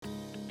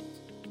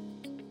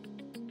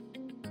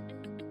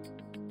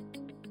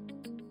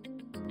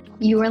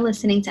You are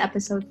listening to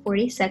episode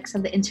 46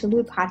 of the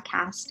Interlude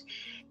podcast.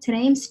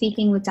 Today I'm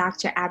speaking with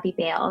Dr. Abby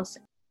Bales.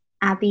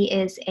 Abby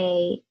is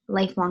a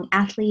lifelong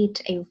athlete,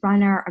 a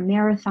runner, a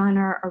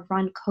marathoner, a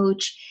run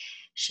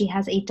coach. She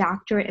has a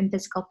doctorate in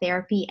physical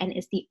therapy and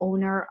is the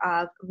owner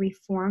of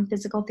Reform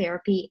Physical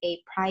Therapy,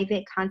 a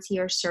private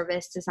concierge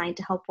service designed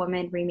to help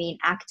women remain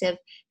active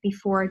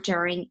before,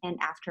 during, and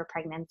after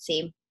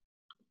pregnancy.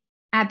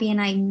 Abby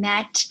and I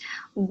met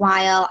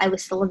while I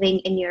was still living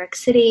in New York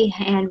City,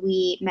 and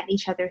we met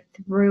each other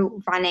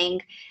through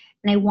running.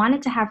 And I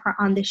wanted to have her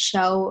on the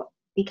show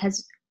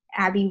because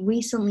Abby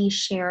recently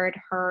shared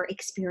her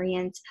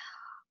experience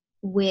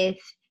with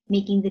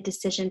making the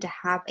decision to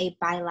have a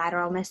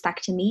bilateral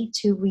mastectomy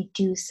to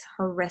reduce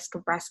her risk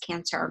of breast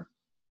cancer.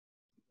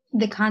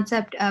 The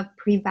concept of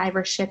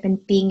previvorship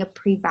and being a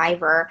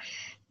previvor,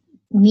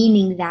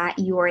 meaning that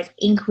your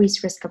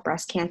increased risk of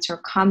breast cancer,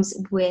 comes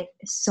with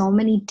so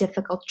many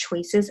difficult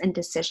choices and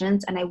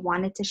decisions. And I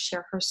wanted to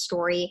share her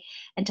story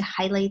and to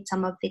highlight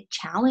some of the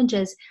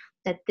challenges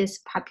that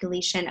this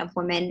population of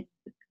women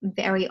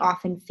very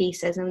often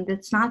faces. And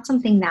it's not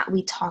something that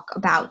we talk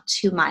about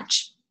too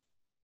much.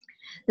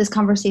 This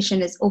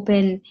conversation is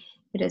open,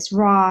 it is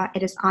raw,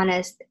 it is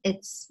honest,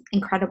 it's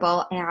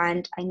incredible.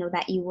 And I know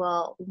that you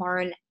will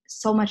learn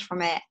so much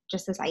from it,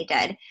 just as I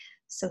did.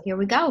 So here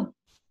we go.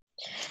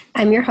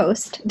 I'm your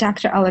host,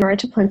 Dr. Eleanor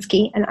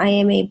Toplinski, and I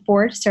am a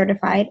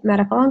board-certified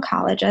medical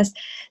oncologist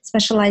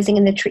specializing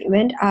in the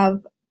treatment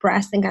of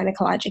breast and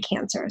gynecologic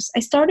cancers.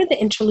 I started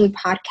the Interlude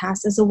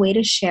podcast as a way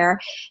to share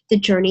the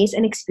journeys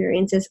and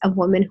experiences of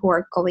women who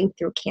are going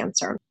through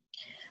cancer.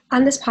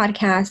 On this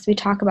podcast, we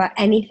talk about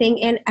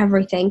anything and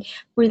everything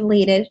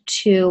related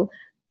to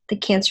the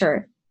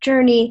cancer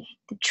journey,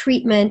 the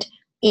treatment,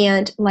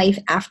 and life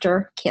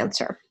after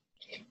cancer.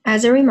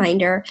 As a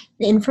reminder,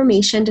 the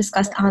information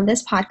discussed on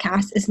this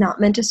podcast is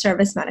not meant to serve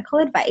as medical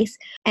advice.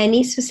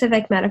 Any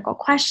specific medical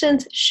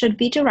questions should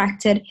be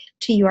directed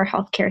to your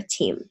healthcare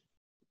team.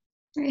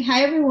 All right.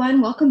 Hi,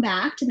 everyone. Welcome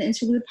back to the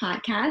Interlude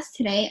podcast.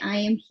 Today, I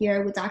am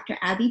here with Dr.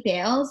 Abby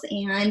Bales,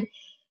 and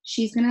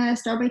she's going to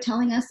start by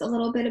telling us a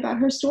little bit about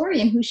her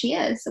story and who she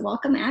is. So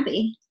welcome,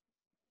 Abby.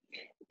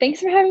 Thanks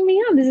for having me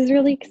on. This is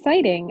really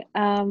exciting.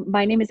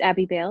 My name is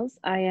Abby Bales.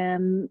 I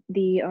am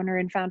the owner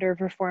and founder of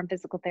Reform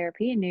Physical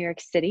Therapy in New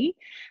York City.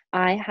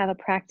 I have a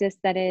practice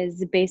that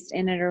is based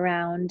in and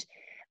around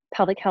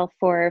pelvic health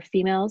for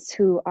females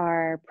who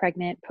are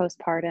pregnant,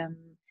 postpartum,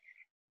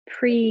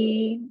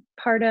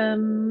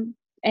 prepartum,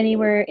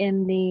 anywhere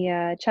in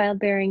the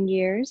childbearing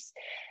years.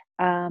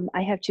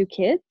 I have 2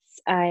 kids.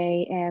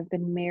 I have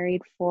been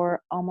married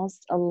for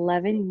almost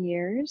 11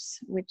 years,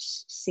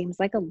 which seems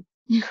like a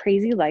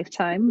crazy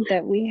lifetime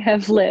that we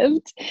have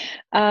lived.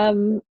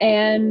 And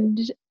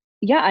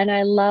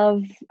I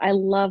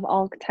love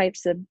all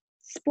types of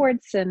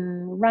sports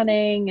and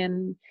running,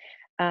 and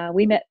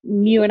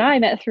you and I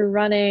met through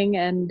running,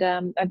 and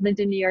I've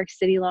lived in New York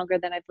City longer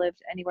than I've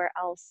lived anywhere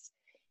else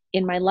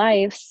in my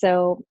life.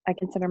 So I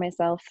consider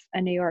myself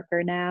a New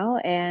Yorker now.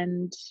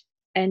 And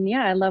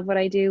yeah, I love what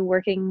I do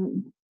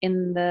working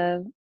in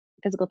the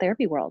physical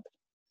therapy world.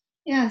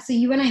 Yeah, so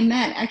you and I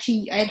met.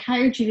 Actually, I had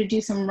hired you to do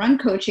some run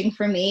coaching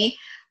for me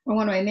for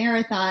one of my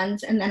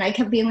marathons, and then I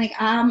kept being like,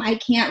 I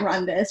can't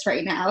run this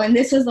right now. And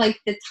this was like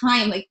the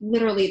time, like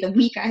literally the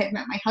week I had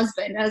met my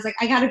husband. I was like,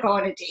 I got to go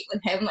on a date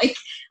with him. Like,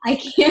 I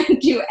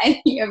can't do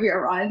any of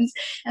your runs.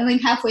 And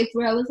like halfway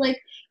through, I was like,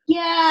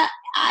 yeah,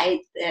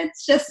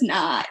 it's just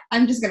not.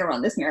 I'm just gonna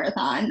run this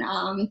marathon.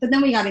 But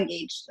then we got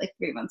engaged like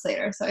 3 months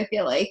later, so I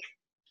feel like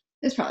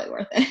it's probably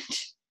worth it.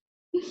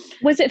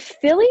 Was it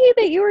Philly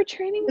that you were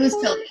training It was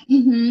for? Philly.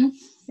 Mm-hmm.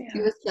 Yeah,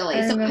 it was Philly.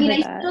 I So I mean,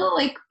 I that. still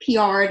like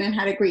PR'd and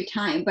had a great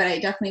time, but I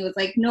definitely was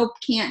like, nope,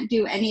 can't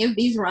do any of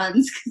these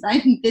runs because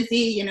I'm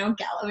busy,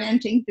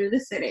 gallivanting through the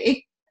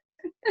city.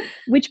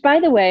 Which, by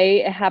the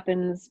way,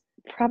 happens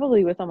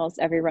probably with almost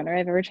every runner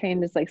I've ever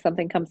trained. Is like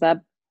something comes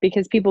up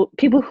because people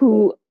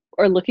who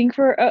are looking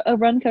for a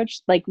run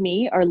coach like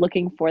me are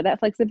looking for that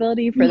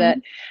flexibility, for that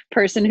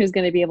person who's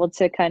going to be able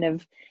to kind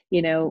of,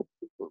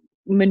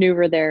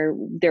 maneuver their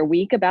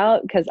week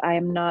about, because I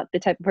am not the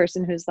type of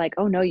person who's like,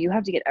 oh no, you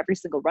have to get every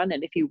single run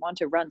in if you want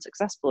to run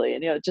successfully.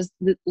 And just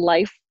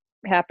life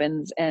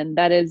happens, and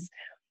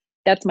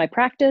that's my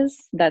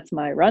practice, that's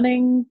my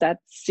running,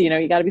 that's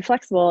you got to be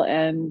flexible.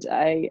 And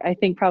I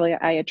think probably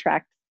I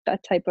attract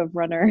that type of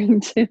runner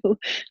to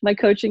my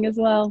coaching as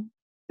well.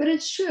 But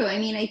it's true. I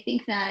mean, I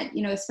think that,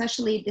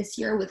 especially this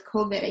year with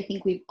COVID, I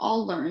think we've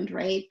all learned,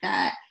 right,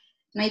 that,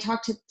 and I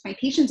talk to my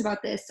patients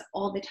about this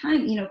all the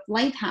time,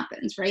 life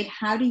happens, right?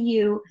 How do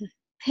you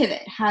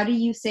pivot? How do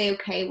you say,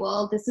 okay,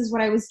 well, this is what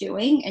I was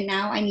doing, and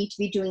now I need to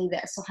be doing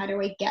this. So how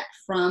do I get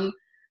from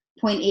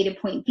point A to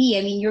point B?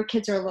 I mean, your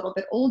kids are a little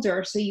bit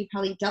older, so you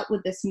probably dealt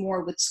with this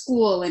more with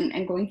school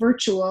and going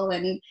virtual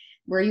and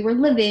where you were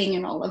living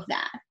and all of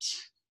that.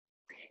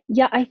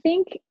 Yeah, I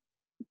think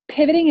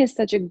pivoting is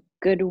such a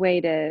good way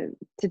to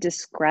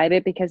describe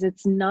it, because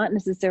it's not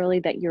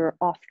necessarily that you're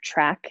off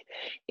track.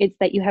 It's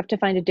that you have to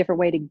find a different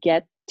way to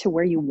get to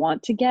where you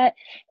want to get.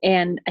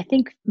 And I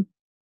think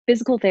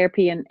physical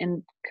therapy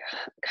and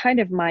kind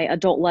of my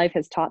adult life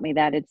has taught me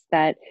that it's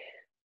that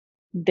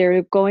there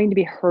are going to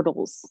be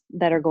hurdles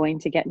that are going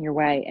to get in your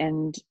way,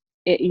 and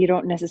you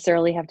don't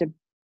necessarily have to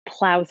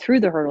plow through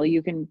the hurdle.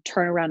 You can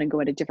turn around and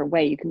go in a different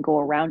way. You can go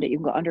around it, you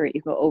can go under it,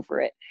 you can go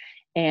over it.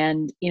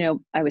 And,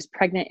 I was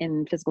pregnant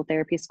in physical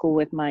therapy school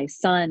with my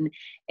son,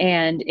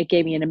 and it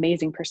gave me an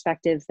amazing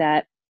perspective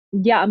that,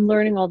 yeah, I'm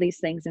learning all these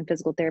things in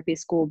physical therapy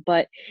school,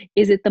 but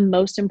is it the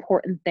most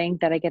important thing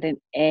that I get an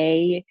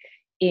A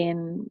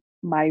in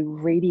my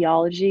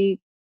radiology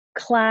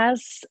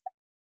class?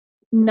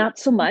 Not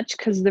so much,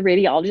 because the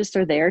radiologists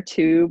are there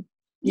to,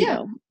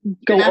 Yeah.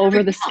 go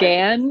over the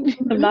scan.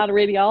 Mm-hmm. I'm not a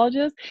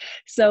radiologist.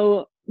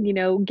 So,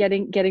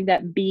 getting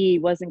that B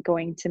wasn't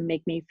going to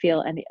make me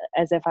feel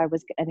as if I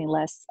was any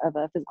less of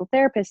a physical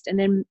therapist. And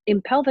then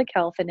in pelvic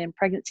health and in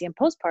pregnancy and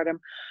postpartum,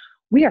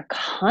 we are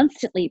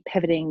constantly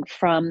pivoting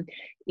from,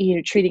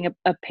 treating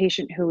a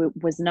patient who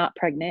was not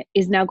pregnant,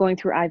 is now going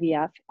through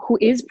IVF, who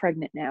is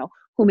pregnant now,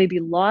 who maybe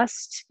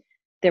lost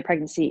their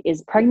pregnancy,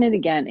 is pregnant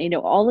again.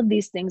 All of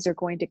these things are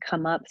going to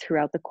come up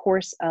throughout the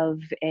course of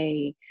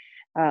a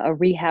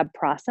rehab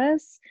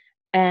process,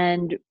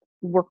 and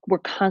we're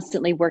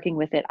constantly working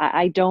with it.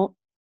 I don't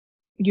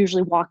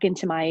usually walk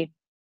into my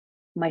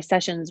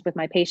sessions with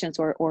my patients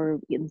or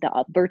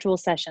the virtual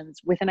sessions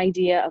with an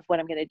idea of what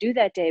I'm going to do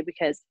that day,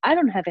 because I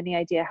don't have any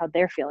idea how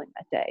they're feeling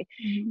that day.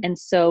 Mm-hmm. And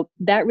so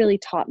that really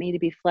taught me to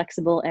be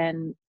flexible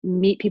and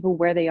meet people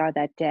where they are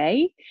that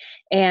day.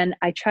 And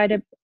I try,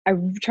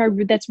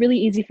 that's really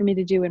easy for me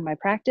to do in my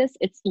practice.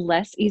 It's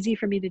less easy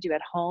for me to do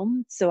at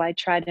home. So I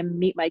try to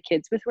meet my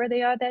kids with where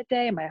they are that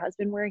day and my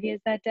husband where he is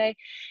that day.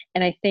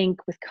 And I think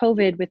with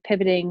COVID, with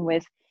pivoting,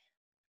 with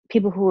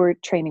people who are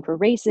training for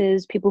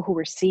races, people who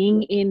are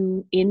seeing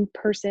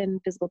in-person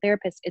physical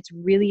therapists, it's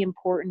really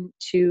important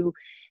to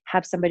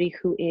have somebody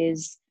who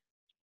is,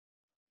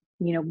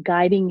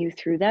 guiding you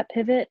through that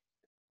pivot.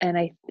 And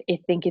I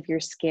think if you're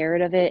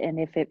scared of it and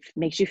if it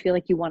makes you feel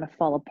like you want to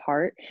fall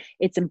apart,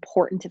 it's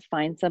important to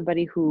find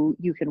somebody who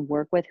you can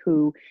work with,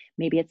 who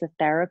maybe it's a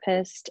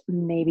therapist,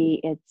 maybe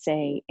it's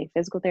a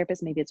physical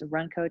therapist, maybe it's a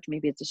run coach,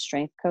 maybe it's a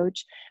strength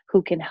coach,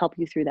 who can help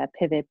you through that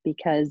pivot,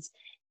 because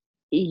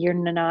you're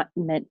not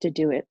meant to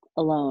do it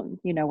alone.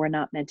 We're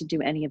not meant to do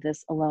any of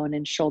this alone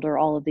and shoulder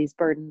all of these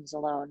burdens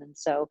alone. And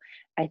so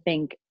I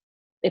think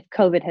if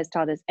COVID has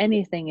taught us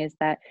anything, is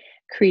that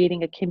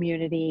creating a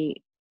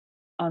community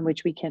on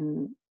which we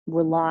can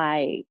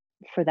rely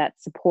for that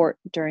support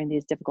during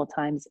these difficult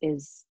times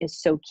is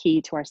so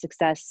key to our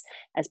success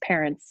as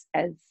parents,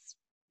 as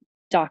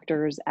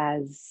doctors,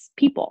 as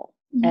people,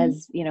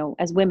 Mm-hmm.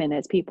 as women,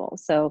 as people.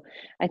 So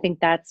I think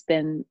that's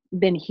been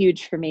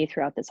huge for me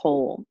throughout this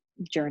whole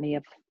journey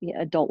of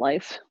adult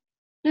life.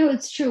 No,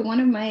 it's true. One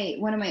of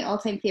my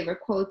all-time favorite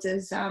quotes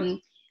is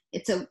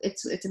it's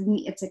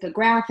like a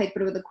graphic,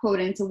 but with a quote,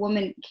 and it's a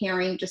woman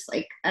carrying just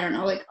like, I don't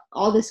know, like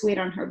all this weight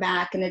on her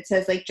back, and it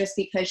says like, just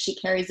because she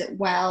carries it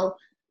well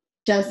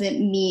doesn't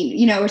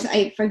mean, or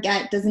I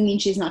forget, doesn't mean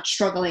she's not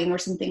struggling or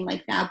something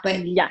like that.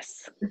 But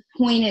yes, the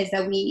point is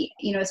that we,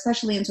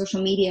 especially in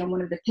social media, and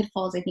one of the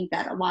pitfalls I think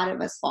that a lot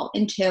of us fall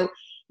into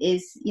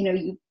is,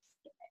 you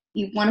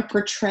want to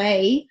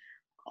portray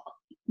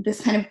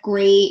this kind of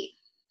great,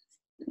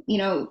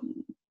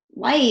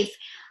 life.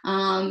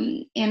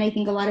 And I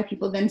think a lot of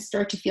people then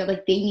start to feel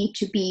like they need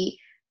to be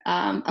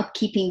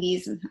upkeeping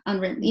these,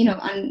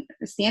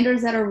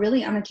 standards that are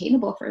really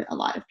unattainable for a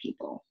lot of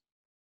people.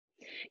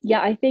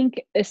 Yeah, I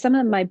think some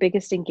of my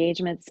biggest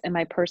engagements in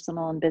my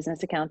personal and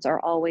business accounts are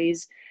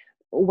always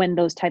when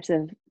those types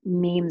of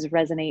memes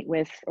resonate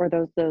with, or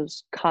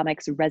those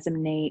comics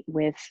resonate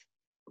with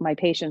my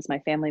patients, my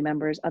family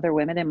members, other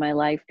women in my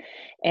life.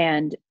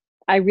 And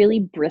I really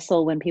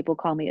bristle when people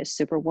call me a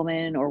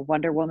superwoman or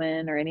Wonder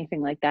Woman or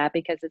anything like that,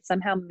 because it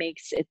somehow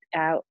makes it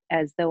out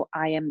as though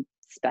I am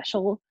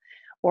special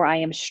or I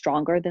am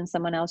stronger than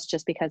someone else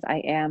just because I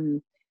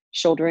am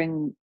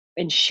shouldering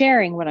and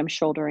sharing what I'm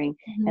shouldering,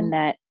 Mm-hmm. and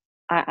that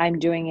I'm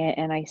doing it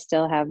and I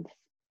still have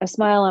a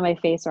smile on my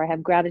face, or I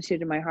have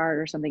gratitude in my heart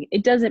or something.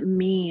 It doesn't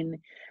mean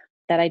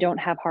that I don't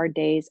have hard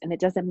days, and it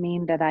doesn't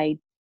mean that I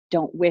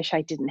don't wish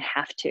I didn't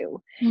have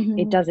to. Mm-hmm.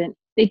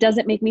 It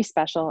doesn't make me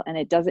special, and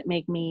it doesn't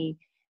make me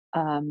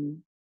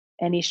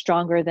any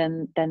stronger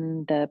than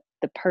the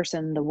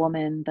person, the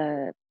woman,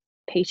 the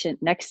patient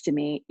next to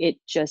me. It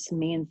just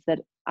means that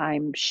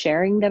I'm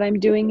sharing that I'm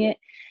doing it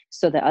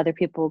so that other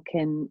people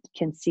can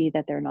see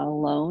that they're not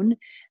alone.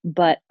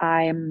 But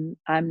I'm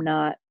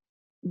not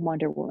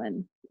Wonder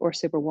Woman or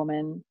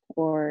Superwoman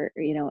or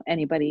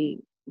anybody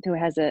who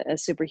has a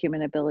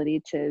superhuman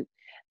ability to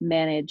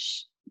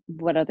manage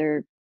what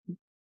other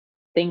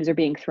things are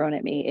being thrown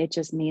at me. It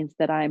just means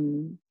that I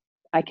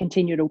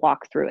continue to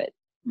walk through it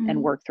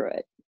and work through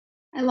it.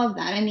 I love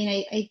that. I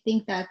mean, I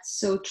think that's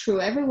so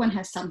true. Everyone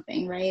has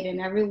something, right?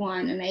 And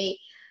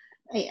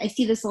I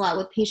see this a lot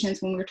with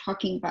patients when we're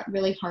talking about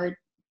really hard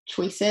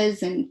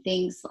choices and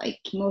things like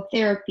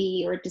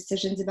chemotherapy or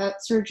decisions about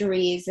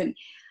surgeries. And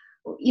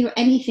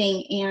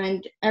anything.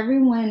 And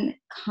everyone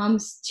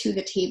comes to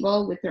the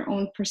table with their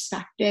own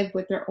perspective,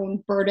 with their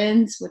own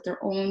burdens, with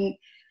their own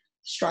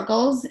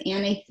struggles.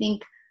 And I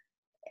think,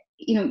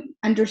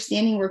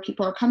 understanding where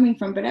people are coming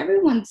from, but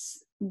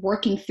everyone's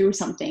working through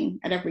something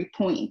at every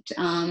point.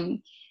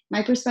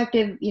 My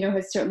perspective,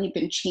 has certainly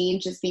been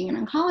changed as being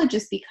an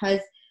oncologist, because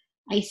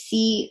I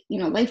see,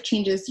 life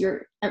changes.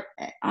 You're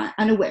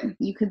on a whim.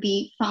 You could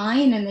be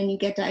fine, and then you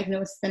get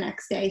diagnosed the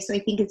next day. So I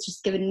think it's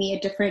just given me a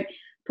different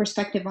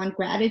perspective on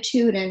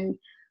gratitude, and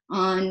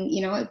on,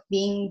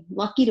 being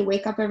lucky to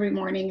wake up every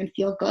morning and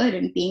feel good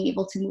and being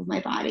able to move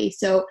my body.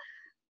 So,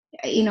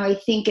 I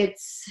think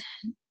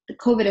the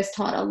COVID has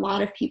taught a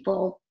lot of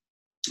people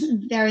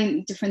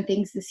very different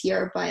things this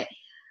year, but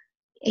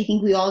I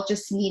think we all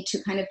just need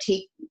to kind of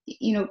take,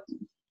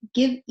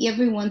 give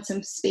everyone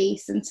some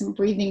space and some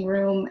breathing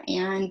room,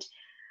 and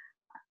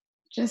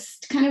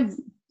just kind of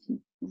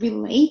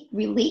relate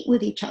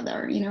with each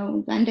other,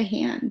 lend a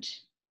hand.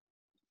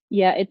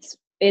 Yeah,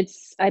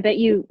 it's I bet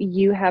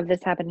you have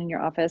this happen in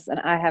your office, and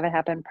I have it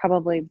happen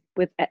probably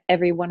with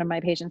every one of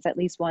my patients at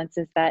least once,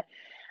 is that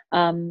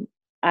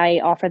I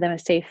offer them a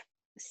safe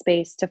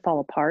space to fall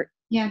apart.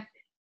 Yeah.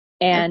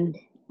 And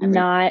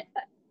not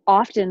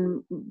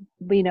often,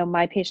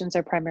 my patients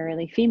are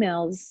primarily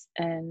females,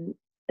 and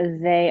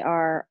they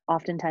are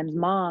oftentimes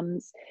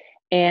moms,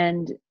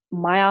 and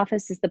my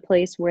office is the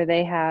place where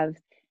they have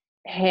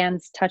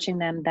hands touching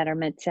them that are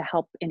meant to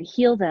help and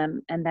heal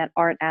them, and that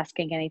aren't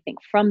asking anything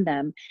from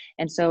them.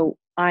 And so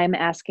I'm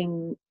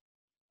asking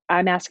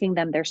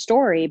them their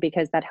story,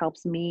 because that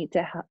helps me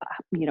to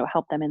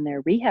help them in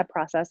their rehab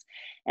process.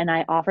 And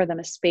I offer them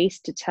a space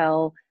to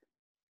tell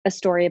a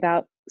story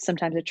about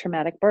sometimes a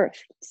traumatic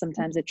birth,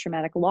 sometimes a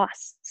traumatic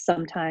loss,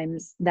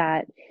 sometimes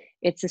that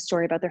it's a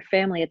story about their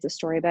family, it's a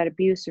story about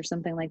abuse or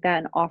something like that.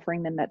 And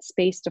offering them that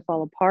space to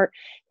fall apart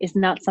is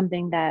not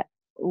something that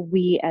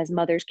we as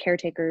mothers,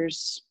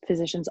 caretakers,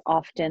 physicians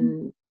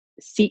often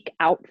seek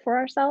out for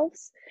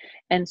ourselves.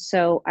 And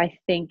so I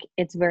think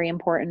it's very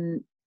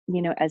important,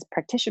 as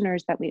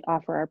practitioners, that we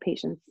offer our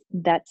patients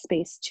that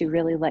space to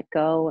really let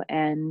go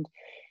and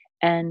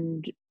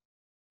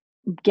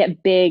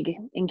get big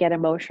and get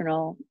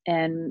emotional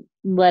and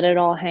let it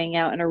all hang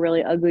out in a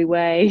really ugly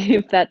way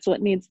if that's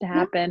what needs to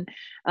happen.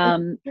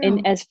 And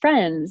as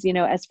friends,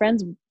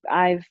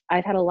 I've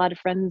had a lot of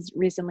friends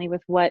recently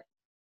with what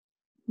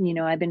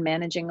I've been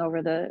managing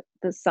over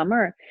the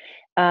summer,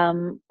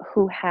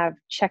 who have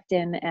checked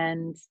in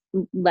and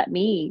let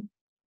me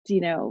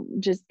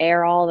just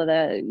air all of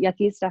the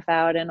yucky stuff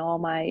out, and all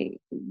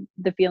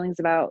the feelings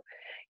about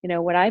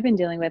what I've been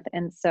dealing with.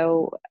 And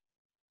so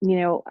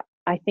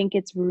I think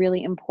it's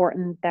really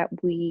important that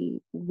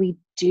we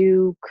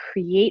do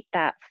create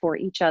that for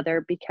each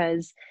other,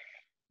 because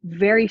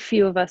very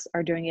few of us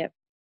are doing it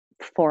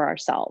for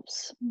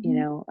ourselves.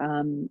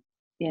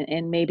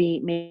 And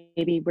maybe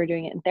we're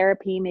doing it in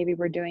therapy, maybe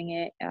we're doing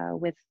it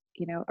with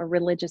a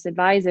religious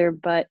advisor,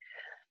 but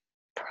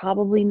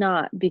probably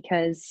not,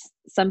 because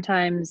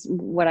sometimes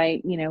what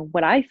I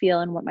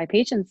feel, and what my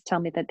patients tell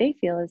me that they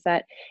feel, is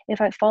that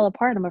if I fall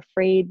apart, I'm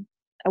afraid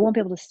I won't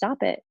be able to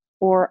stop it,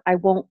 or I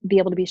won't be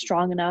able to be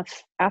strong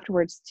enough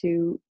afterwards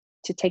to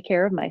take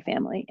care of my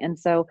family. And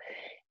so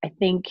I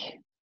think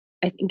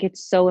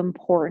it's so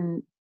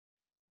important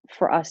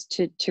for us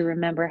to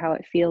remember how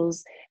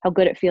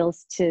good it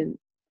feels to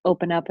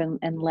open up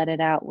and let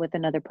it out with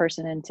another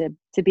person, and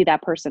to be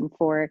that person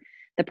for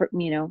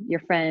your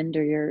friend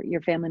or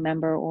your family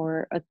member,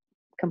 or a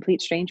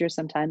complete stranger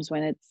sometimes,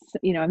 when it's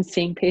I'm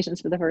seeing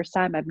patients for the first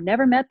time. I've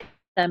never met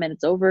them, and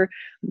it's over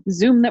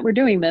Zoom that we're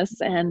doing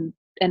this, and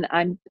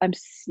I'm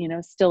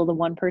still the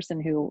one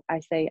person who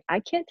I say,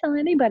 I can't tell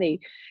anybody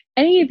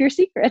any of your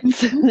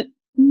secrets.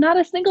 Not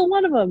a single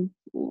one of them.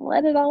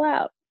 Let it all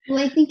out.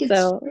 Well, I think it's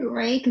true,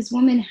 right? Because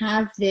women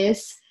have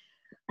this,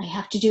 I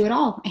have to do it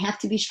all. I have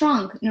to be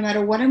strong. No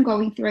matter what I'm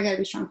going through, I got to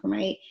be strong for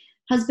my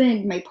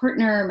husband, my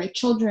partner, my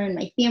children,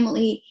 my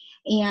family.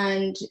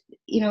 And,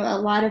 a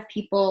lot of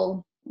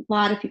people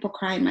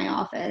cry in my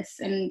office,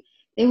 and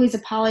they always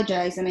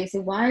apologize. And I say,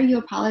 why are you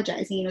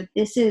apologizing?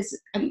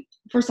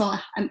 First of all,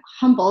 I'm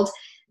humbled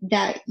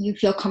that you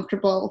feel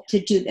comfortable to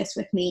do this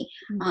with me.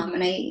 Mm-hmm.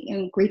 And I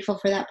am grateful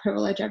for that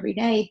privilege every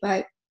day.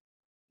 But,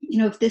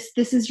 if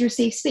this is your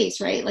safe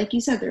space, right? Like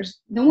you said, there's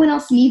no one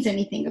else needs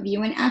anything of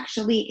you. And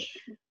actually,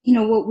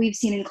 what we've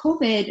seen in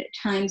COVID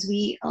times,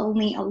 we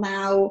only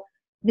allow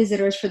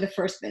visitors for the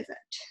first visit.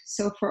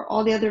 So for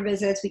all the other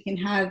visits, we can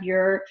have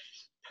your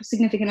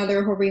significant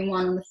other, whoever you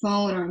want, on the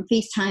phone or on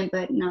FaceTime,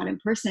 but not in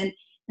person.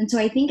 And so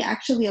I think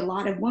actually a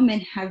lot of women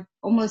have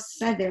almost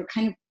said they're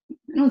kind of,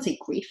 I don't say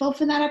grateful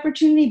for that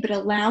opportunity, but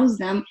allows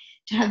them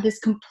to have this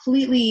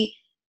completely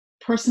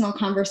personal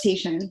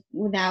conversation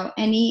without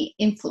any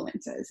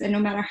influences. And no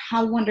matter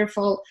how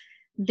wonderful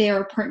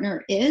their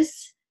partner is,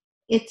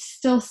 it's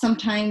still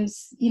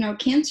sometimes,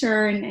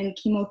 cancer and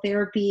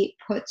chemotherapy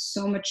puts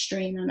so much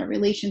strain on a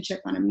relationship,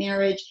 on a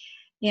marriage.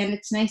 And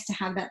it's nice to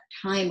have that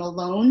time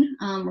alone,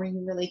 where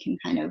you really can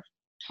kind of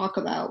talk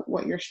about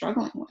what you're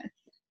struggling with.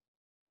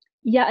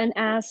 Yeah. And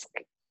ask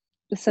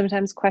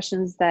sometimes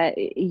questions that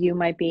you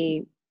might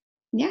be,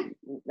 Yeah.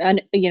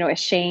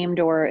 ashamed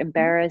or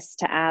embarrassed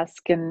to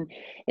ask. And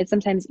it's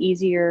sometimes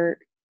easier.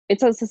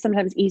 It's also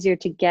sometimes easier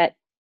to get,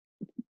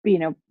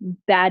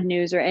 bad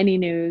news or any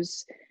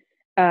news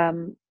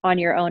on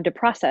your own to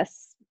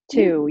process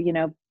Yeah.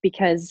 too,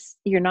 because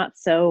you're not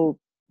so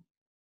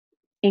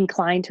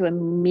inclined to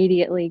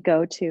immediately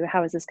go to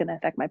how is this going to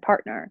affect my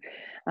partner,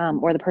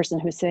 or the person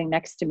who's sitting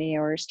next to me,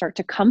 or start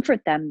to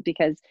comfort them,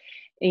 because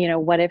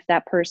what if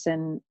that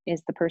person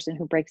is the person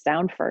who breaks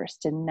down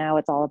first, and now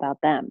it's all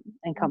about them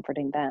and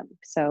comforting them.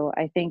 So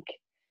I think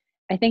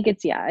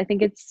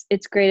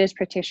it's great as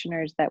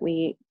practitioners that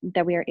we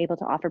are able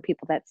to offer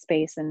people that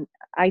space. And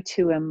I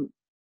too am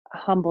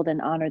humbled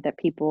and honored that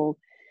people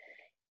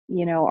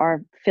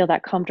are feel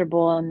that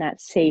comfortable and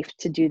that safe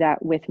to do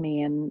that with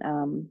me.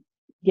 And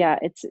yeah,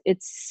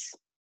 it's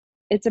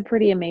a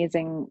pretty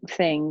amazing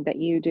thing that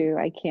you do.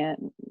 I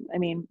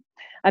mean,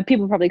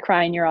 people probably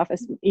cry in your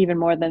office even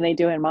more than they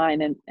do in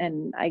mine,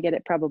 and I get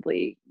it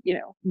probably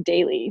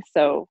daily.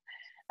 So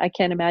I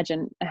can't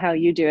imagine how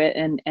you do it,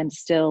 and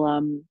still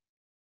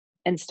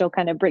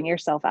kind of bring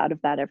yourself out of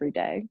that every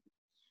day.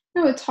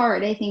 No, it's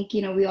hard. I think,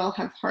 we all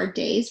have hard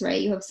days, right?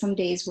 You have some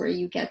days where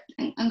you get,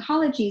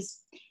 oncology's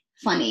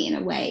funny in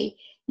a way.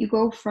 You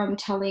go from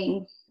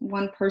telling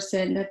one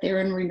person that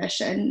they're in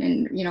remission,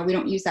 and, we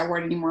don't use that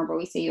word anymore, but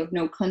we say you have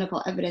no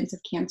clinical evidence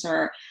of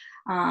cancer.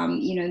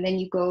 Then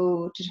you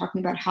go to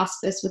talking about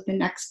hospice with the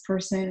next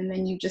person, and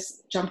then you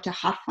just jump to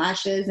hot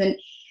flashes. And,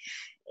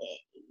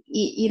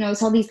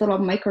 it's all these little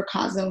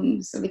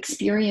microcosms of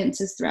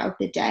experiences throughout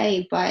the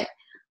day. But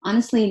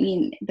honestly, I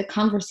mean, the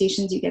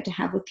conversations you get to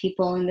have with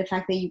people, and the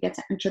fact that you get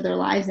to enter their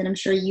lives, and I'm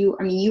sure you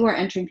are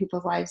entering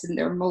people's lives in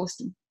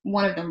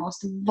one of their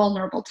most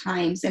vulnerable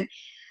times. And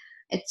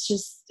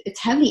it's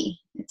heavy.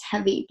 It's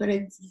heavy, but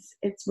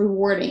it's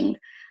rewarding.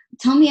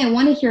 Tell me, I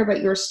want to hear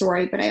about your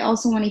story, but I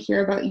also want to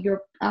hear about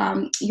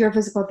your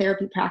physical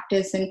therapy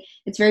practice. And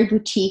it's very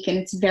boutique and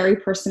it's very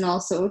personal.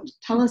 So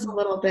tell us a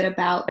little bit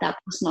about that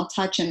personal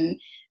touch and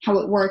how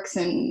it works,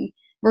 and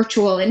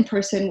virtual, in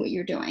person, what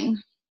you're doing.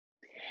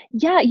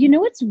 Yeah,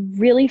 it's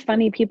really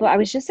funny. I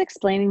was just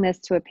explaining this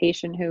to a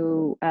patient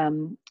who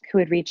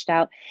had reached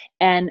out,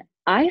 and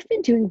I've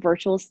been doing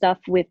virtual stuff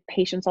with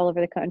patients all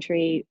over the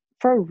country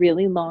for a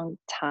really long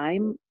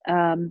time,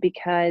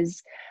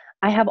 because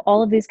I have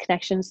all of these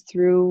connections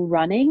through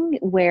running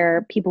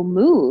where people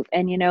move.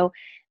 And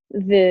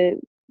the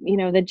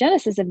the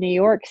genesis of New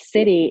York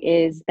City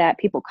is that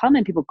people come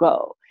and people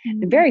go.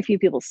 Mm-hmm. And very few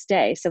people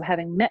stay. So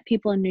having met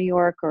people in New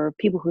York, or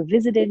people who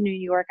visited New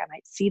York, I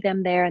might see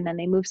them there and then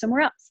they move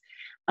somewhere else.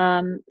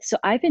 So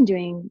I've been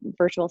doing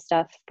virtual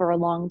stuff for a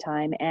long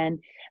time, and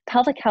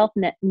pelvic health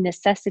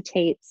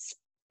necessitates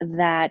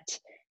that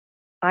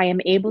I am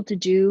able to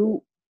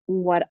do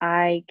what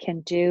I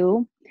can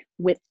do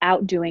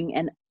without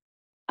doing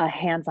a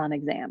hands-on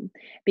exam.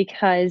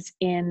 Because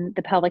in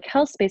the pelvic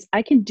health space,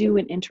 I can do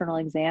an internal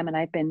exam, and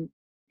I've been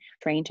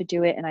trained to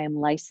do it, and I am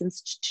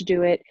licensed to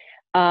do it.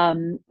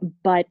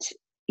 But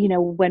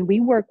when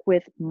we work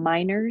with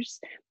minors,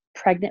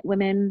 pregnant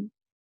women,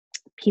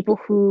 people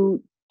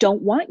who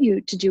don't want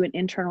you to do an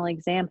internal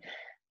exam,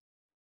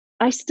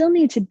 I still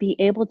need to be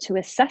able to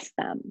assess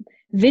them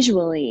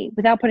visually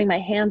without putting my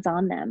hands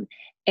on them.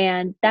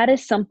 And that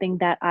is something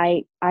that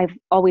I've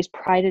always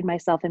prided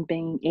myself in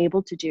being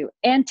able to do,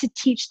 and to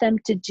teach them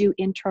to do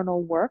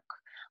internal work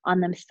on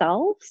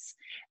themselves,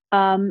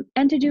 and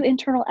to do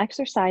internal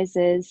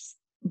exercises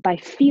by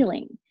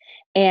feeling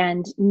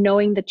and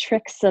knowing the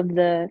tricks of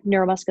the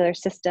neuromuscular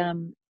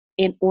system,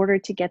 in order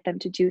to get them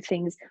to do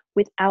things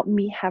without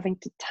me having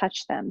to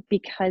touch them,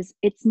 because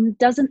it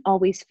doesn't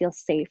always feel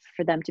safe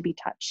for them to be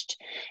touched.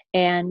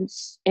 And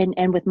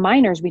with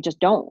minors, we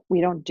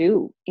don't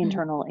do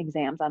internal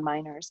exams on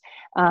minors.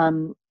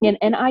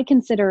 And I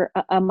consider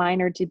a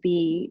minor to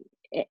be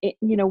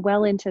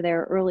well into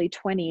their early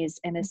 20s,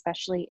 and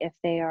especially if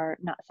they are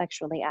not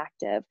sexually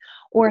active,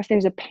 or if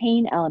there's a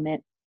pain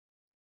element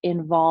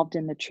involved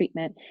in the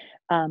treatment.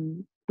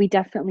 We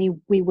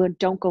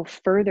don't go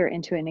further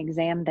into an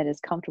exam that is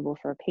comfortable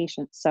for a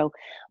patient. So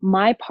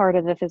my part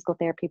of the physical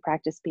therapy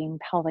practice being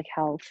pelvic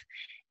health,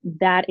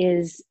 it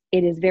is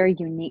very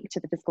unique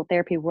to the physical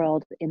therapy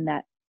world, in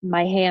that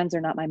my hands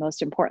are not my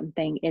most important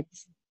thing.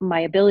 It's my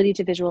ability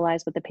to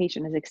visualize what the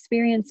patient is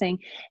experiencing,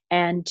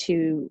 and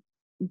to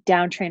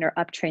downtrain or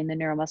uptrain the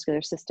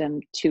neuromuscular system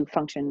to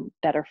function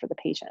better for the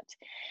patient.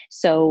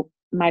 So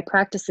my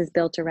practice is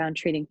built around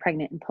treating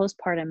pregnant and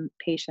postpartum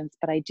patients,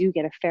 but I do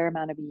get a fair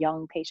amount of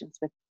young patients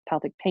with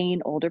pelvic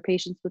pain, older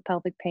patients with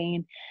pelvic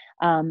pain,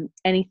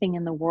 anything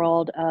in the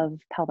world of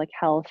pelvic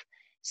health,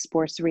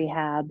 sports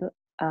rehab,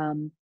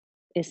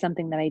 is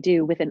something that I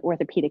do with an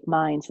orthopedic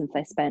mind, since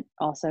I spent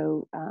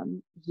also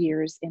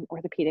years in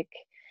orthopedic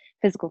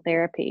physical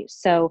therapy.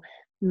 So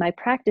my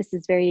practice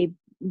is very,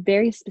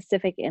 very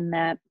specific in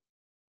that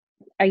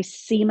I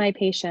see my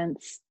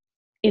patients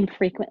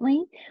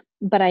infrequently,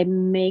 but I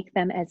make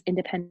them as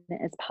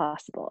independent as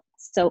possible.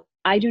 So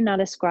I do not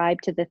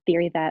ascribe to the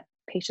theory that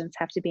patients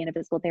have to be in a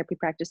physical therapy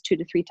practice 2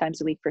 to 3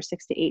 times a week for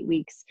 6 to 8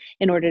 weeks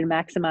in order to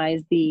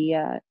maximize the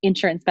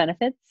insurance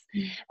benefits.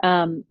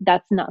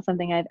 That's not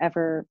something I've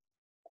ever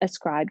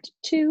ascribed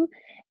to.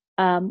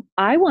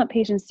 I want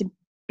patients to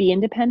be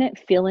independent,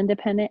 feel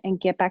independent, and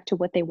get back to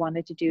what they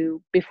wanted to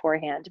do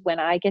beforehand. When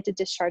I get to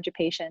discharge a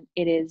patient,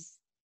 it is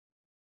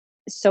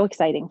so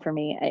exciting for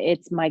me.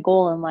 It's my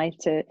goal in life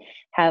to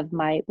have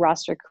my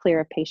roster clear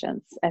of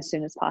patients as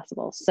soon as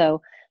possible.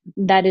 So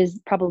that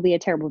is probably a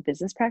terrible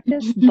business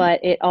practice,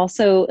 but it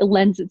also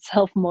lends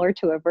itself more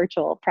to a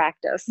virtual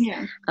practice.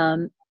 Yeah.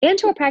 And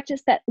to a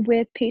practice that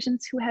with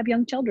patients who have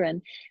young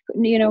children,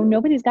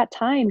 nobody's got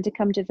time to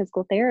come to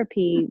physical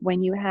therapy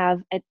when you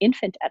have an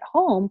infant at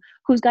home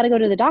who's got to go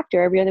to the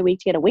doctor every other week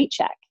to get a weight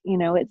check.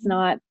 It's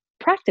not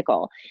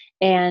practical.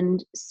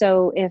 And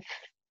so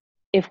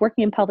if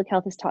working in public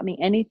health has taught me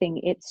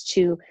anything, it's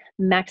to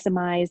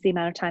maximize the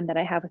amount of time that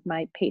I have with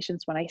my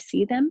patients when I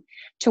see them,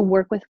 to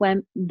work with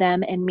them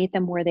and meet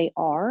them where they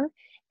are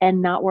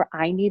and not where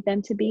I need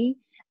them to be,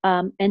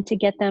 and to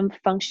get them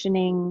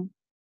functioning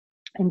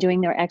and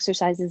doing their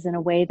exercises in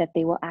a way that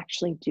they will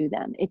actually do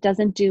them. It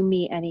doesn't do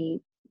me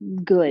any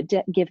good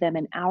to give them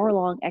an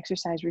hour-long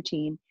exercise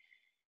routine.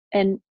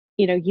 And,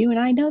 you and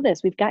I know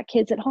this, we've got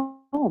kids at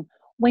home.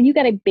 When you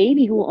got a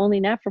baby who will only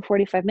nap for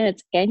 45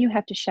 minutes and you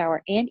have to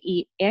shower and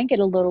eat and get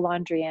a load of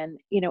laundry in,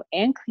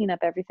 and clean up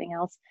everything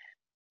else,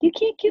 you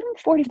can't give them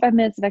 45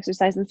 minutes of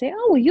exercise and say,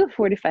 oh, well, you have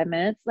 45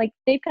 minutes. Like,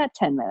 they've got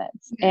 10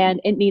 minutes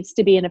and it needs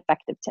to be an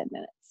effective 10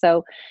 minutes.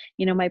 So,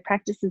 my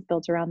practice is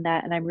built around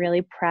that. And I'm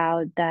really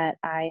proud that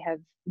I have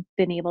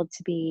been able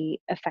to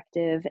be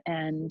effective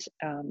and,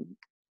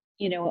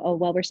 a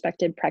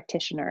well-respected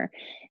practitioner.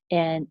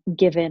 And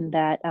given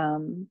that,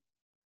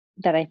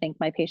 that I think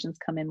my patients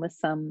come in with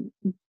some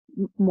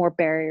more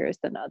barriers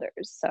than others.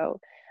 So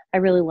I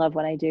really love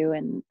what I do.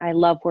 And I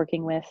love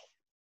working with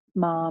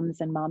moms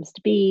and moms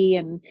to be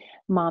and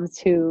moms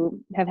who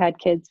have had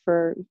kids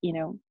for,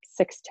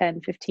 6,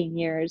 10, 15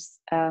 years.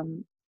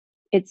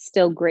 It's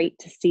still great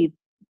to see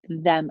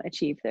them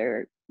achieve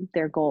their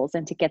goals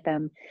and to get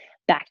them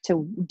back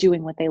to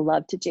doing what they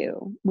love to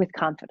do with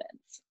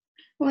confidence.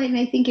 Well, and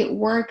I think it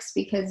works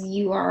because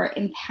you are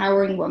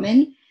empowering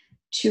women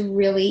to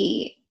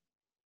really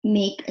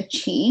make a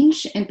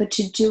change, but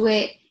to do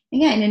it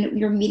again, and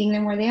you're meeting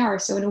them where they are.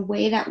 So in a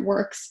way that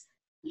works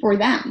for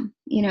them,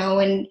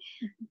 and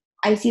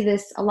I see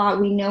this a lot.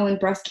 We know in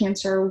breast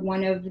cancer,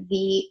 one of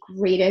the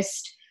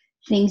greatest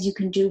things you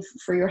can do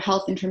for your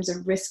health in terms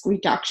of risk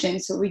reduction.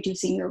 So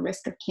reducing your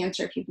risk of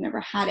cancer if you've never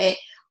had it,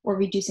 or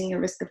reducing your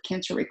risk of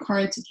cancer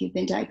recurrence if you've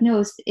been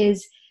diagnosed,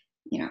 is,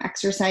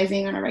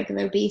 exercising on a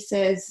regular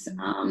basis,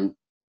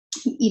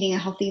 eating a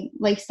healthy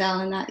lifestyle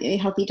and that a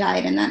healthy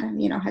diet. And that,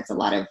 has a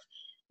lot of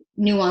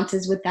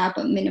nuances with that,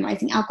 but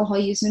minimizing alcohol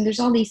use. And there's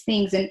all these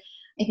things. And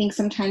I think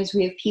sometimes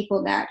we have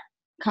people that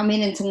come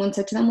in and someone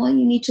said to them, well,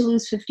 you need to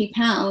lose 50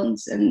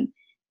 pounds. And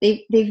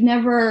they've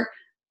never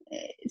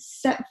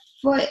set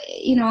foot,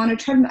 on a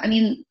treadmill. I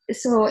mean,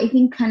 so I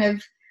think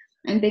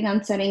I'm big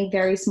on setting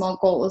very small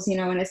goals,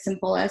 and as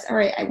simple as, all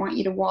right, I want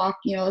you to walk,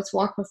 let's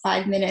walk for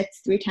 5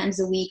 minutes 3 times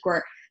a week,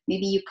 or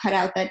maybe you cut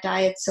out that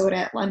diet soda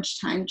at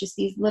lunchtime, just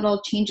these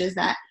little changes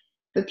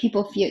but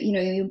people feel,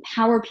 you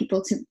empower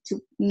people to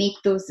make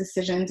those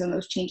decisions and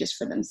those changes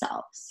for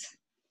themselves.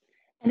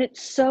 And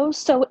it's so,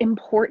 so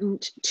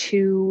important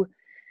to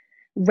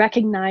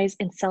recognize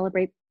and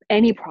celebrate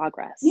any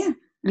progress. Yeah.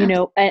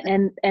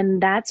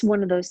 And that's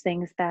one of those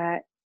things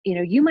that,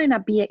 you might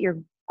not be at your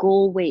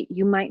goal weight.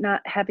 You might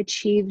not have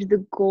achieved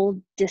the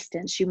goal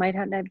distance. You might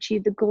not have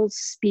achieved the goal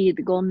speed,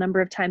 the goal number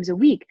of times a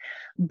week,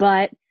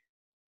 but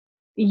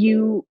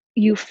you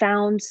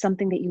found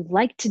something that you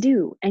like to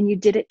do and you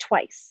did it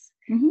twice.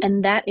 Mm-hmm.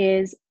 And that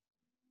is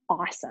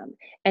awesome.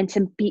 And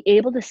to be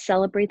able to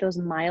celebrate those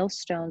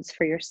milestones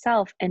for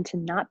yourself and to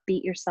not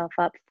beat yourself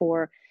up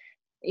for,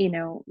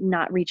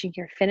 not reaching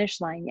your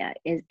finish line yet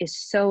is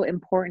so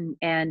important.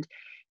 And,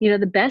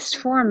 the best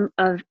form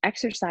of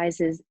exercise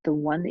is the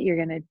one that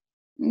you're going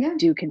to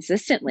do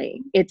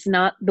consistently. It's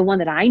not the one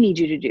that I need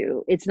you to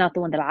do. It's not the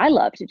one that I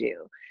love to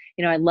do.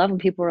 I love when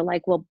people are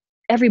like, well,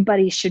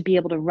 everybody should be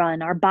able to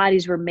run. Our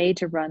bodies were made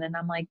to run. And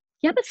I'm like,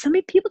 yeah, but so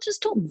many people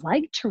just don't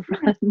like to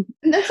run.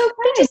 That's okay.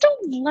 They just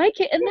don't like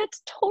it. And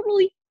that's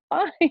totally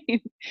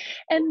fine.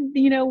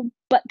 And,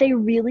 but they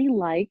really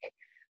like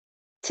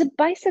to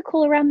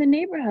bicycle around the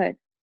neighborhood.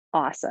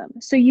 Awesome.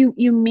 So you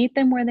meet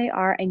them where they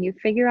are and you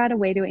figure out a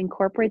way to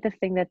incorporate the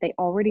thing that they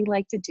already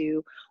like to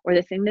do or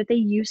the thing that they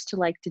used to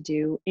like to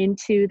do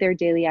into their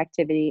daily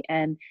activity.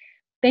 And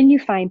then you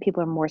find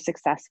people are more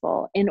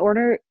successful. In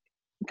order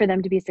for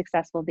them to be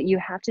successful, that you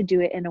have to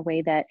do it in a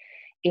way that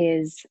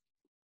is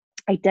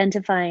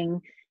identifying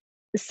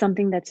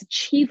something that's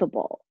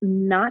achievable,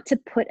 not to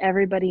put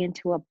everybody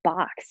into a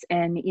box.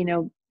 And,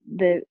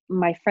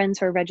 my friends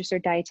who are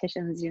registered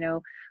dietitians,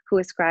 who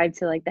ascribe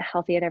to like the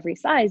healthy at every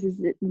size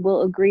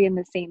will agree in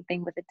the same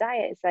thing with the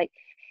diet. It's like,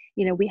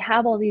 we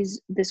have all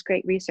this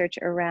great research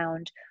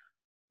around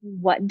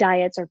what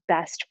diets are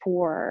best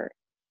for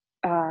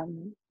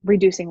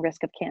reducing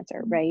risk of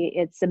cancer, right?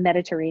 It's a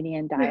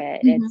Mediterranean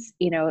diet.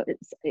 Mm-hmm.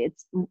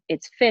 It's,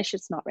 it's fish,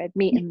 it's not red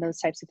meat, and those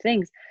types of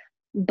things.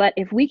 But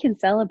if we can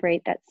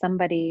celebrate that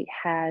somebody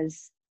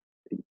has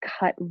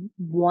cut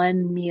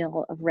one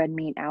meal of red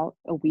meat out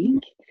a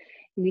week,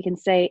 we can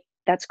say,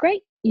 that's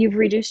great. You've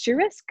reduced your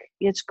risk.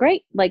 It's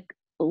great. Like,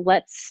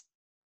 let's,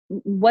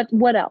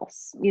 what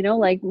else,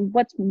 like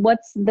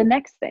what's the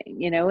next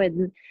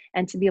thing,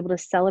 and to be able to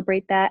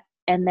celebrate that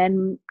and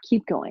then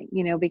keep going,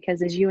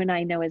 because as you and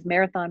I know, as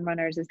marathon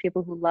runners, as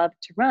people who love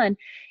to run,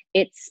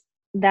 it's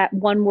that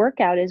one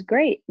workout is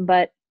great,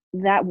 but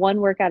that one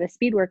workout, a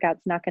speed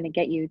workout's not going to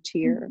get you to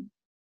your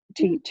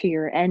to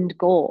your end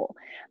goal.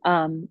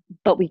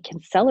 But we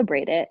can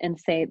celebrate it and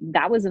say,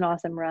 that was an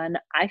awesome run.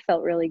 I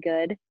felt really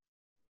good.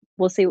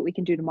 We'll see what we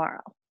can do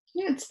tomorrow.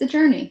 Yeah, it's the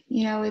journey.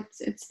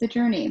 It's the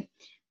journey.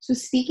 So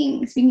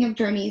speaking of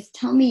journeys,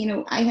 tell me,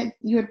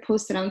 you had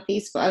posted on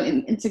Facebook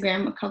and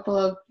Instagram a couple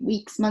of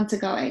months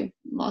ago. I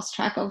lost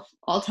track of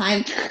all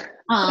time.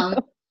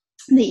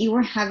 That you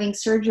were having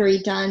surgery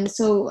done.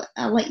 So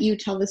I'll let you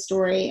tell the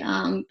story.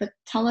 But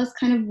tell us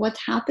kind of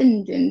what's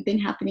happened and been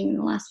happening in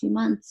the last few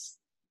months.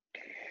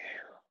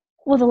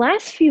 Well, the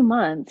last few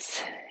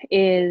months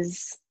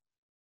is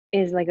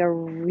like a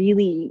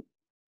really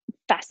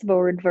fast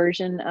forward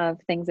version of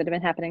things that have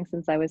been happening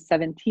since I was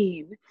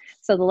 17.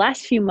 So the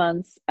last few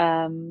months,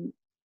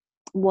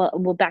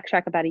 we'll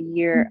backtrack about a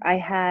year. I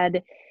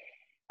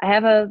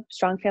have a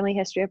strong family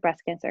history of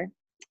breast cancer.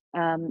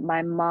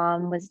 My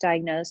mom was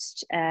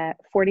diagnosed at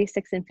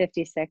 46 and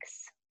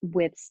 56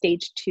 with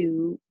stage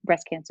 2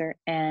 breast cancer,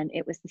 and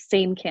it was the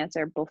same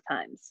cancer both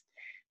times.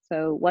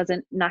 So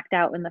wasn't knocked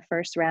out in the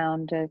first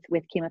round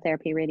with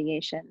chemotherapy,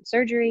 radiation,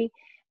 surgery.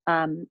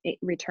 It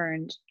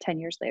returned 10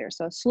 years later.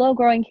 So a slow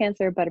growing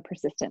cancer, but a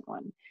persistent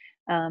one.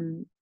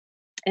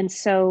 And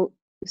so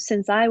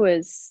since I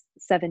was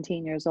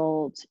 17 years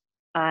old,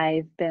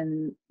 I've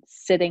been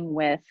sitting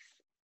with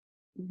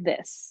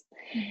this.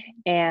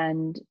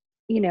 And,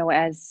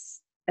 as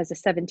a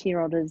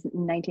 17-year-old is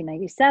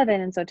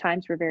 1997. And so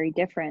times were very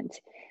different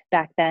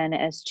back then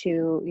as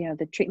to,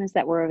 the treatments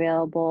that were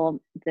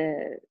available,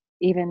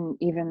 even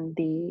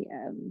the,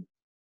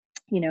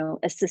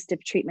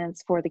 assistive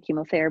treatments for the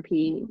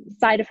chemotherapy,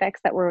 side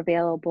effects that were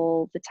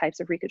available, the types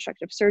of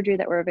reconstructive surgery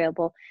that were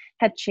available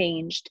had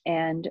changed.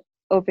 And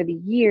over the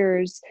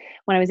years,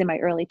 when I was in my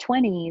early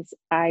 20s,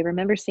 I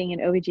remember seeing an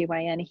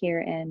OBGYN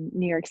here in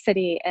New York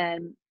City,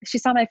 and she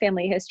saw my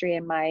family history,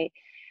 and my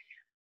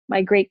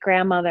great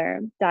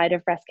grandmother died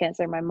of breast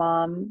cancer. My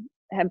mom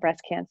had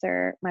breast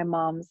cancer. My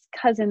mom's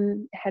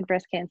cousin had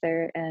breast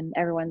cancer, and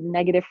everyone's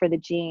negative for the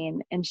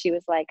gene. And she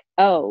was like,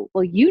 oh,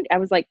 well, I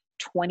was like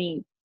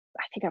 20,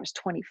 I think I was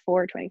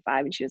 24,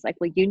 25. And she was like,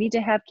 well, you need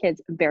to have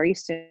kids very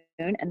soon.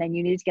 And then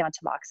you need to get on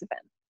tamoxifen,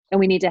 and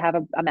we need to have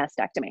a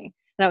mastectomy.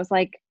 And I was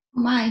like,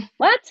 oh my,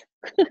 what?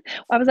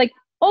 I was like,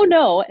 oh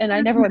no. And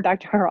I never went back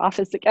to her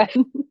office again.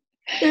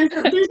 There's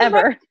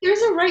ever.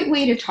 There's a right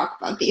way to talk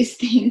about these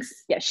things.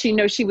 Yeah, she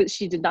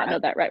did not know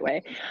that right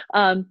way.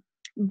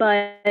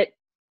 But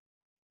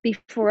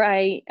before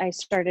I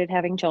started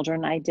having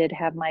children, I did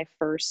have my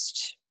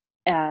first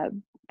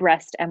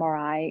breast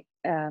MRI,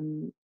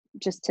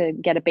 just to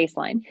get a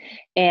baseline.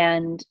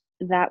 And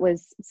that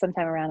was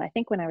sometime around, I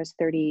think, when I was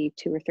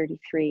 32 or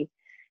 33.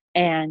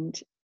 And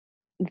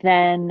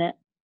then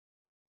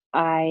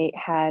I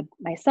had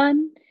my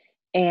son,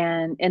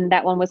 and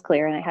that one was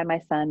clear, and I had my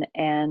son.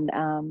 And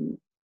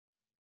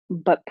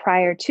but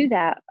prior to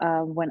that,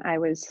 when I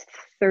was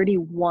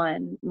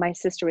 31, my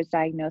sister was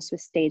diagnosed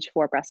with stage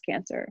 4 breast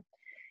cancer,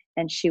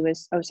 and she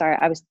was,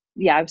 I was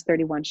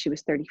 31, she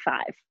was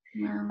 35.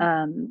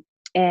 Wow.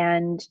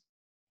 And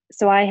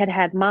so I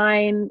had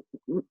my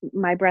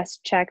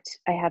breast checked.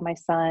 I had my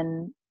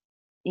son,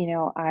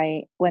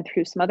 I went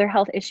through some other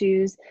health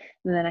issues,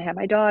 and then I had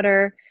my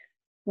daughter,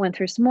 went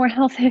through some more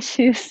health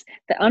issues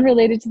that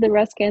unrelated to the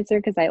breast cancer,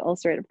 because I had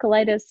ulcerative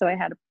colitis. So I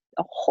had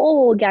a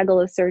whole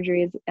gaggle of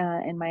surgeries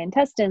in my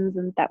intestines,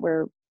 and that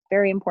were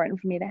very important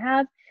for me to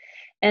have.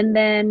 And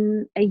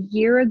then a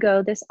year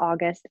ago, this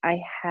August,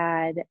 I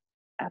had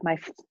my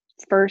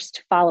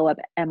first follow-up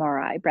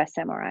MRI, breast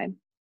MRI.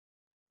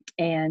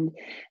 And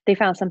they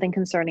found something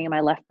concerning in my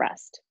left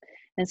breast.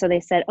 And so they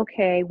said,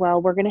 okay,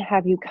 well, we're going to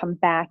have you come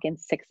back in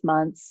 6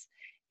 months,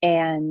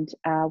 and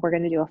we're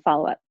going to do a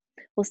follow-up.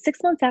 Well, 6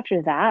 months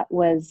after that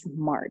was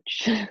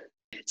March.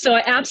 So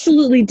I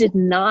absolutely did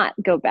not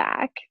go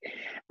back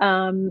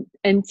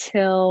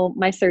until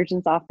my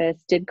surgeon's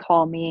office did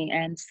call me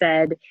and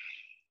said,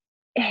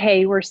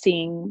 hey, we're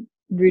seeing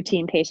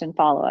routine patient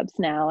follow-ups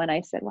now. And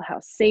I said, well, how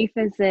safe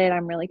is it?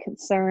 I'm really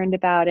concerned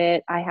about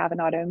it. I have an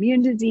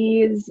autoimmune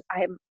disease.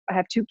 I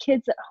have 2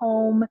 kids at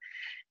home.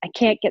 I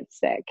can't get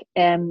sick.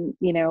 And,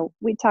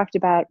 we talked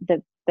about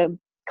the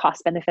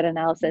cost benefit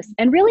analysis,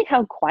 and really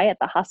how quiet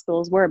the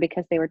hospitals were,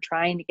 because they were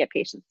trying to get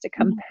patients to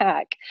come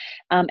back,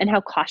 and how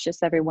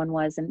cautious everyone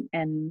was,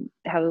 and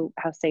how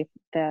safe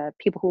the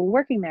people who were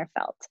working there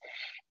felt.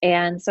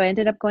 And so I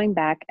ended up going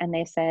back, and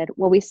they said,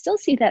 well, we still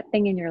see that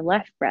thing in your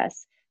left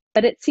breast,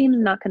 but it seems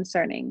not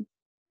concerning.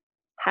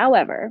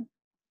 However,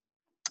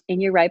 in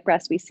your right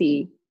breast, we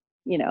see,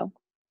 you know,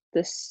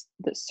 the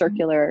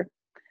circular,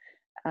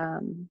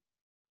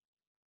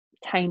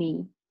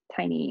 tiny,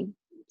 tiny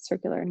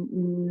circular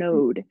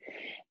node.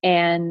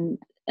 And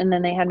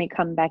then they had me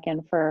come back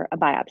in for a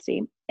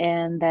biopsy,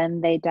 and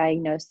then they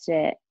diagnosed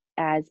it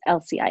as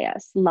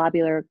LCIS,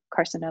 lobular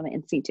carcinoma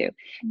in situ.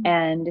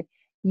 And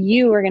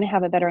you are going to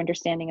have a better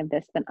understanding of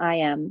this than I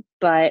am,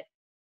 but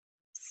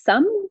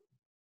some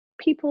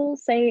people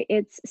say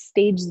it's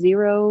stage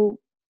 0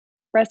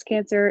 breast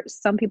cancer.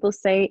 Some people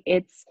say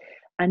it's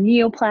a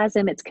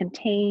neoplasm, it's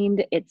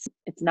contained, it's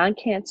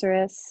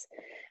non-cancerous,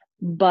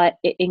 but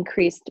it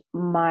increased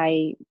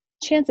my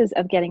chances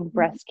of getting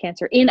breast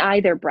cancer in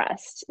either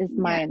breast, is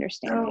my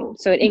understanding.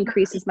 So it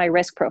increases my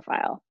risk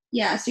profile.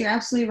 Yeah, so you're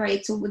absolutely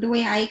right. So the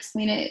way I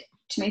explain it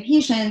to my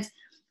patients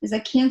is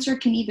that cancer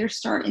can either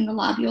start in the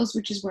lobules,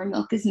 which is where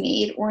milk is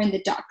made, or in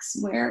the ducts,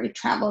 where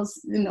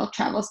the milk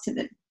travels to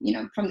the,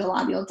 from the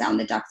lobule down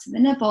the duct to the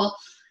nipple.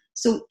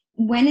 So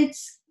when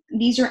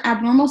these are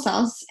abnormal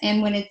cells,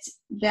 and when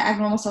the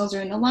abnormal cells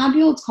are in the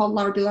lobule, it's called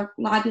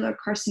lobular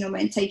carcinoma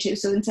in situ.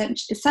 So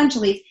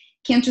essentially,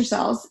 cancer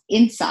cells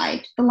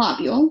inside the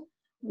lobule,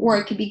 or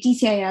it could be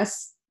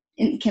DCIS,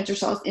 cancer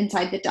cells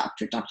inside the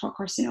duct, or ductal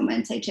carcinoma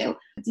in situ.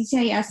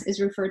 DCIS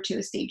is referred to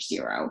as stage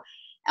 0.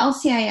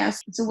 LCIS,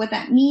 so what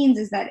that means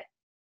is that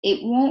it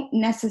won't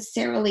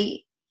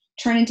necessarily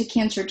turn into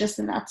cancer just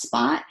in that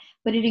spot,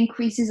 but it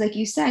increases, like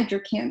you said,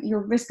 your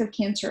risk of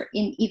cancer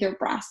in either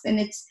breast, and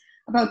it's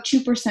about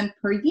 2%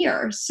 per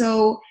year.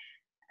 So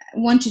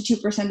 1 to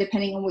 2%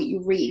 depending on what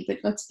you read, but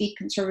let's be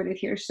conservative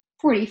here. So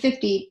 40,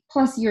 50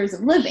 plus years of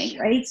living,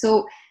 right?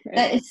 So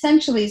that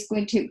essentially is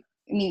going to,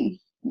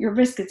 your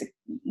risk is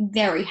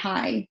very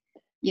high.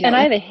 And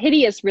I have a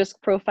hideous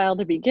risk profile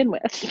to begin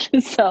with.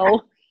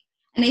 So,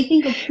 and I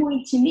think a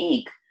point to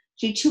make,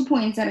 actually 2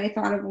 points that I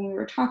thought of when we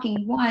were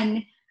talking.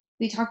 One,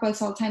 we talk about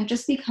this all the time,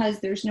 just because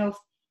there's no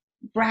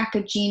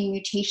BRCA gene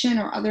mutation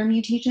or other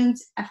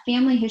mutations, a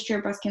family history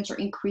of breast cancer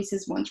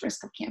increases one's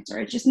risk of cancer.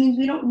 It just means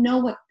we don't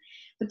know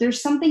but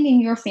there's something in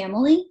your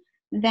family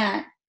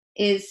that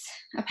is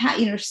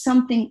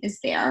something is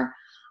there.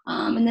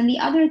 And then the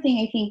other thing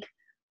I think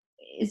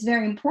is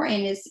very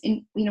important is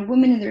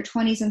women in their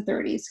 20s and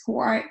 30s who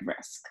are at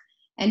risk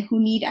and who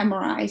need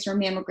MRIs or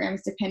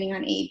mammograms depending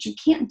on age. You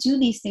can't do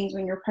these things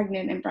when you're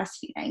pregnant and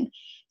breastfeeding.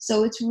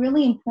 So it's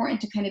really important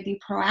to kind of be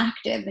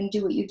proactive and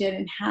do what you did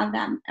and have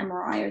that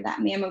MRI or that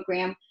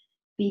mammogram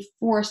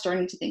before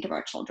starting to think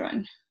about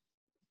children.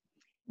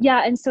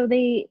 Yeah, and so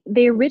they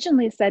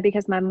originally said,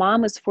 because my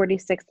mom was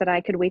 46, that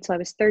I could wait till I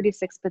was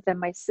 36, but then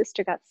my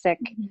sister got sick,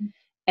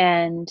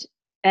 and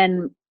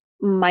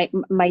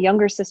my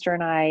younger sister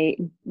and I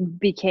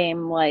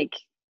became like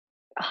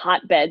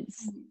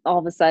hotbeds all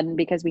of a sudden,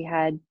 because we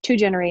had 2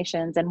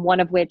 generations, and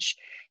one of which,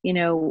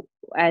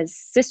 as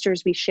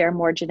sisters, we share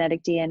more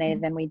genetic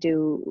DNA than we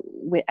do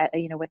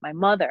with my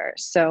mother.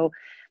 So,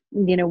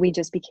 we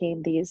just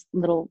became these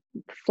little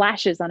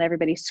flashes on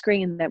everybody's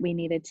screen that we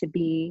needed to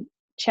be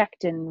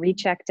checked and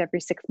rechecked every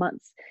 6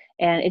 months.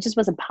 And it just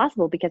wasn't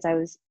possible because I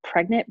was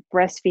pregnant,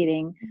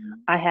 breastfeeding.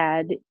 I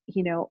had,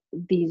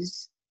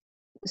 these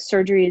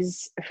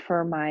surgeries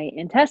for my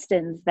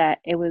intestines that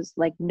it was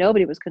like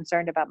nobody was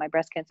concerned about my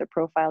breast cancer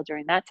profile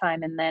during that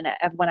time. And then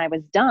when I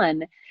was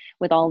done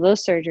with all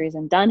those surgeries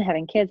and done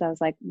having kids, I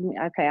was like,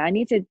 okay, I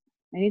need to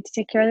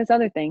take care of this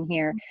other thing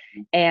here.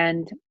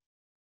 And,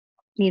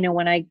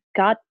 when I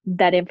got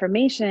that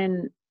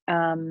information,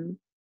 I've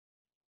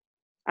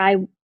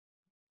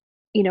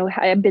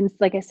been,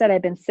 like I said,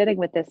 I've been sitting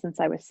with this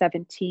since I was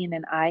 17,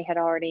 and I had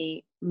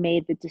already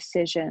made the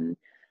decision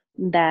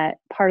that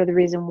part of the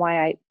reason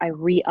why I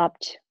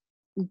re-upped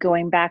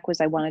going back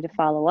was I wanted to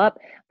follow up,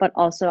 but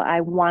also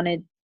I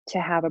wanted to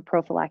have a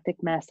prophylactic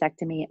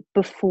mastectomy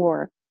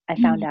before I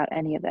found out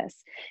any of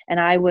this. And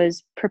I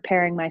was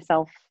preparing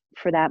myself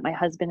for that. My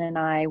husband and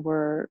I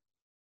were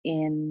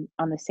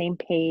on the same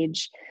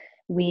page.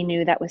 We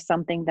knew that was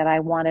something that I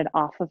wanted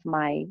off of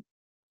my,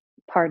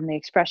 pardon the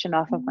expression,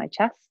 off of my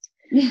chest.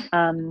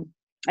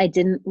 I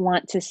didn't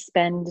want to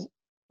spend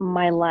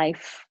my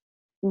life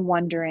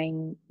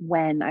wondering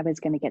when I was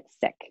going to get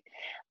sick.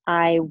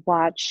 I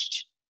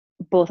watched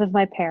both of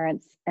my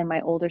parents and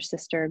my older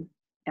sister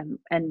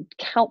and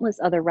countless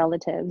other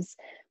relatives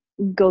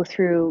go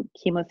through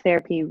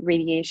chemotherapy,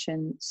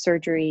 radiation,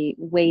 surgery,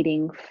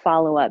 waiting,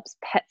 follow-ups,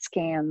 PET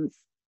scans,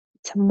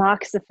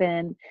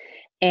 tamoxifen.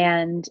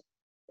 And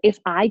if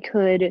I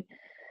could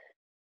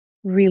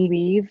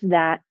relieve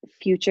that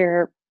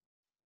future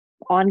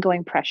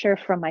ongoing pressure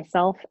from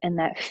myself and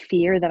that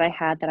fear that I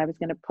had that I was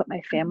going to put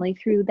my family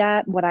through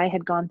what I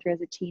had gone through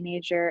as a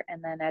teenager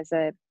and then as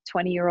a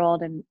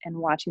 20-year-old and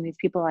watching these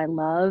people I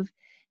love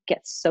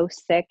get so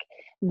sick,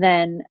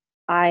 then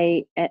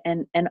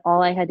and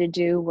all I had to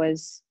do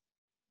was,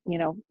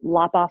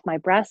 lop off my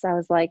breast. I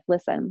was like,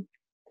 listen,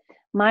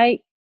 my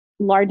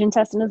large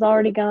intestine is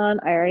already gone.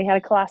 I already had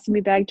a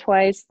colostomy bag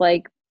twice,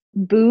 like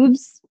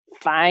boobs,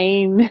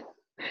 fine,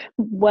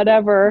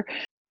 whatever.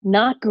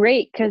 Not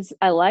great, because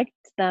I liked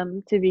liked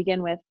them to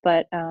begin with,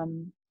 but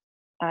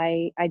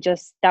I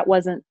just that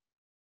wasn't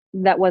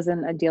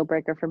a deal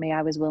breaker for me.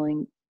 I was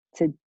willing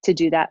to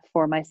do that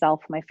for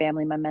myself, my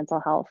family, my mental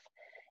health,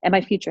 and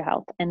my future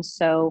health. And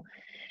so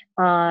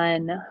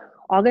on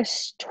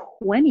August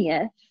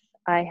 20th,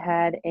 I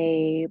had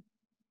a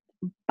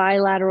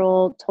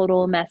bilateral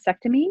total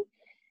mastectomy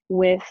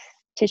with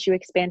tissue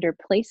expander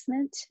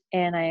placement,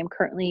 and I am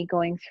currently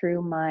going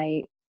through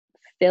my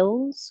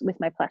fills with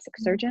my plastic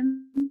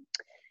surgeon.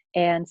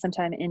 And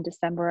sometime in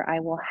December, I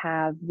will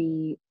have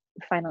the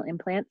final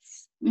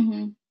implants.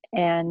 Mm-hmm.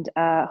 And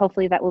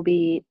hopefully that will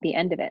be the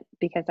end of it,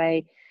 because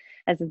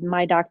as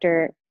my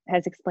doctor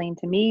has explained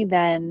to me,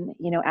 then,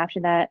 after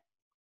that,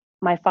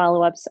 my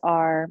follow-ups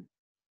are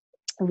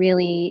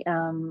really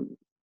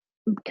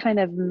kind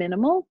of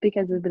minimal,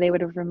 because they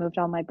would have removed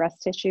all my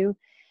breast tissue,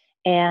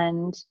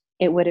 and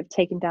it would have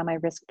taken down my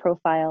risk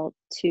profile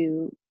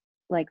to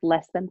like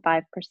less than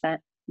 5%,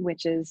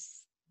 which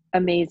is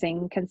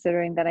amazing,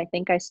 considering that I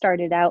think I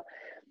started out,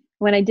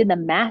 when I did the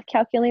math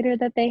calculator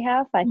that they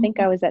have, I think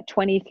I was at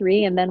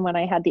 23. And then when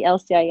I had the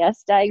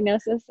LCIS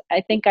diagnosis,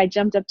 I think I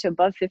jumped up to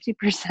above 50%.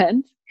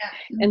 Yeah.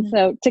 And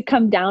so to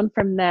come down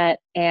from that,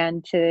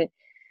 and to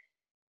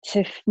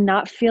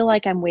not feel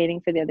like I'm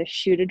waiting for the other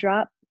shoe to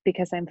drop,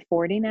 because I'm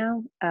 40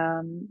 now,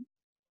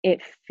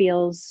 it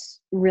feels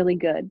really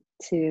good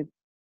to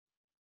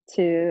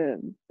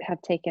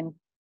have taken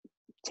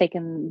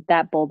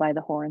that bull by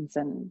the horns,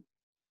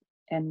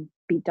 and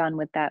be done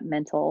with that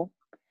mental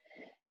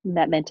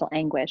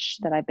anguish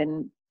that I've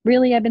been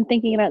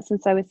thinking about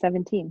since I was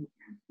 17.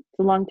 It's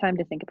a long time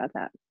to think about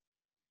that.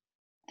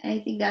 I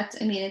think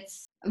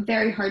it's a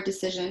very hard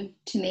decision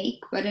to make,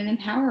 but an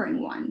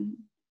empowering one.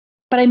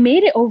 But I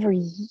made it over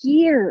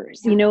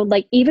years,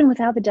 like even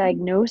without the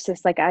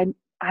diagnosis, like I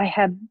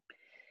have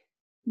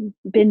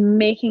been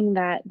making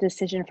that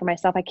decision for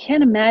myself. I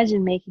can't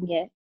imagine making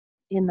it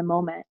in the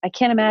moment. I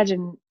can't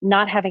imagine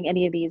not having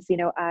any of these.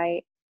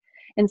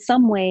 In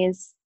some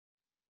ways,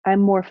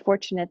 I'm more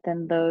fortunate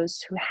than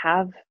those who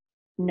have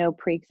no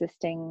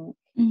pre-existing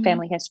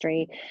family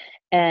history,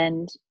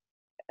 and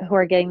who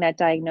are getting that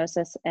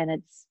diagnosis, and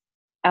it's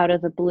out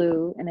of the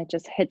blue, and it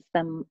just hits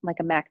them like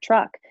a Mack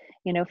truck.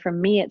 For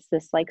me, it's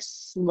this like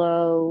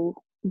slow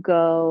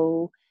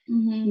go,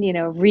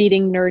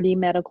 reading nerdy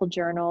medical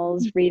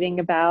journals, reading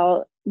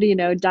about,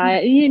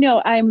 diet.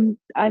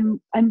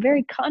 I'm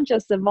very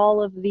conscious of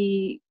all of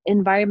the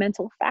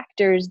environmental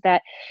factors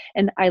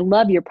and I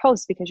love your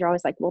posts, because you're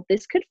always like, well,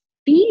 this could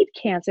feed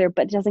cancer,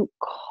 but it doesn't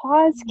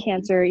cause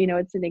cancer.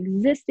 It's an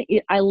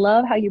existing. I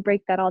love how you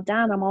break that all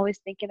down. I'm always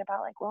thinking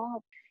about like,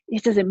 well,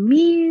 it doesn't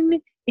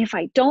mean if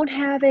I don't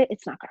have it,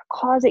 it's not going to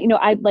cause it.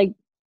 I like,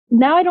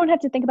 now I don't have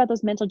to think about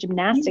those mental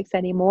gymnastics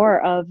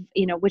anymore of,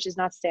 which is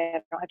not to say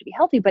I don't have to be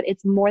healthy, but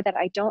it's more that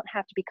I don't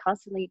have to be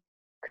constantly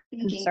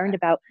concerned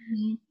about,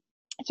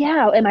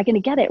 am I going to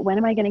get it? When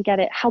am I going to get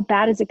it? How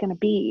bad is it going to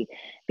be?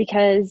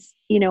 Because,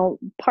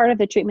 part of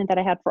the treatment that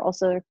I had for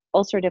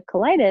ulcerative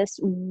colitis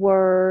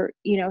were,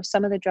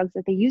 some of the drugs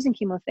that they use in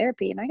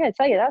chemotherapy. And I got to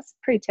tell you, that's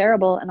pretty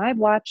terrible. And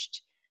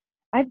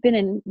I've been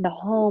in the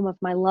home of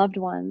my loved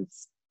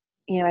ones,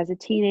 as a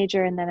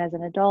teenager, and then as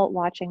an adult,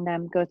 watching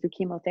them go through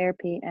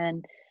chemotherapy.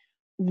 And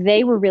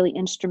they were really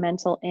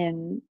instrumental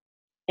in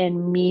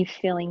me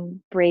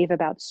feeling brave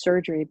about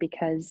surgery,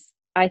 because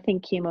I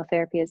think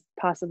chemotherapy is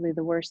possibly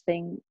the worst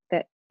thing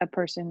that a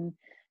person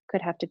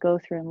could have to go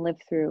through and live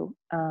through,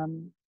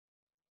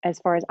 as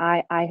far as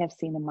I have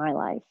seen in my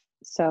life.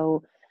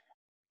 So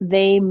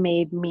they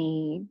made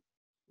me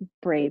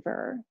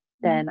braver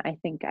than I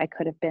think I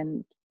could have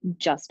been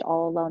just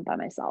all alone by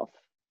myself.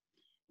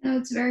 No,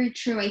 it's very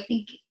true. I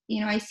think,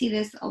 I see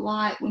this a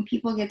lot when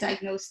people get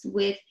diagnosed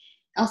with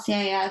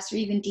LCIS or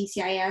even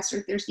DCIS, or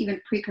if there's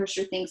even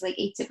precursor things like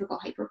atypical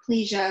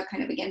hyperplasia,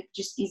 kind of, again,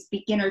 just these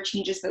beginner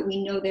changes, but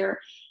we know they're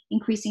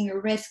increasing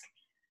your risk.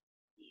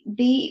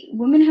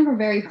 Women have a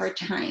very hard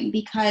time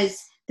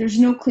because there's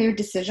no clear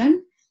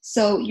decision.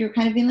 So you're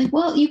kind of being like,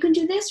 well, you can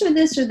do this or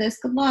this or this.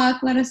 Good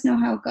luck. Let us know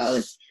how it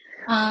goes.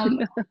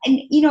 And,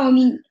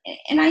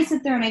 and I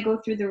sit there and I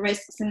go through the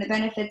risks and the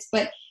benefits,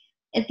 but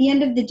at the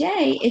end of the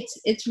day,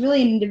 it's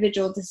really an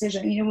individual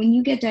decision. When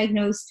you get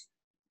diagnosed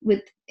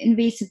with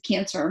invasive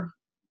cancer,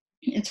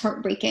 it's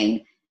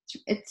heartbreaking.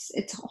 It's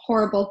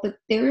horrible, but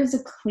there is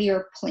a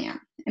clear plan.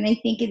 And I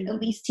think it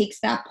at least takes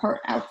that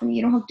part out from you.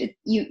 You don't have to,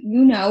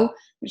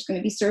 there's going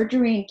to be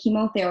surgery and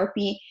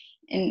chemotherapy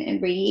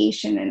and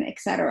radiation and et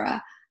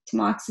cetera,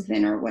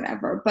 tamoxifen or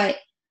whatever. But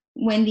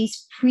when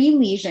these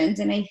pre-lesions,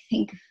 and I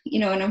think,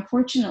 and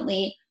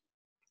unfortunately,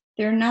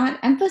 they're not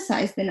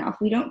emphasized enough.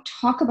 We don't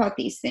talk about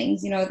these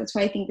things. That's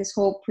why I think this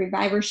whole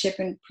Previvorship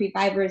and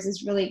Previvors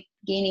is really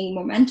gaining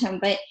momentum.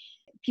 But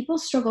people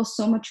struggle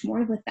so much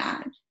more with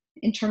that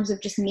in terms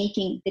of just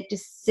making the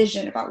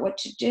decision about what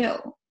to do.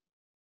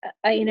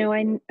 I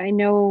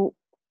know,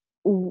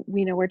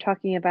 we're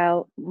talking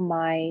about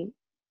my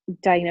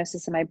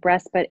diagnosis in my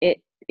breast, but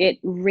it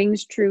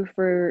rings true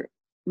for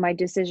my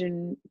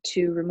decision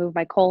to remove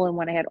my colon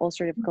when I had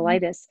ulcerative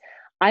colitis.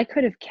 I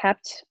could have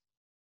kept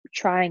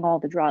trying all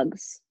the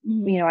drugs.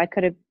 You know, I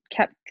could have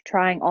kept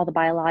trying all the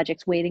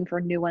biologics, waiting for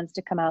new ones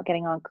to come out,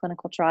 getting on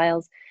clinical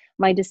trials.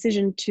 My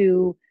decision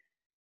to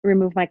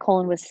remove my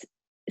colon was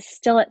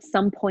still, at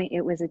some point,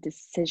 it was a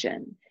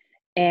decision.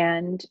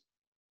 And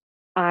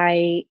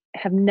I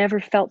have never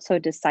felt so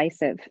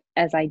decisive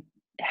as I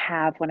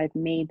have when I've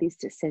made these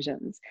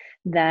decisions,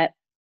 that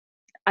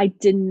I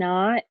did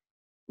not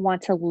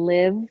want to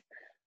live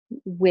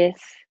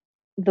with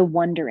the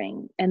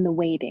wondering and the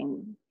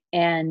waiting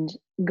and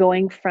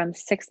going from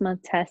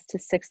 6-month test to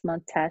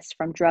 6-month test,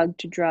 from drug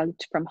to drug,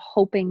 from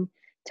hoping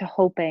to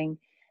hoping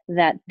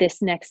that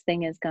this next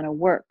thing is going to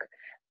work.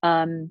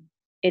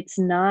 It's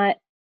not,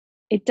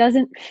 it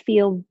doesn't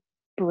feel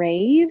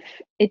brave.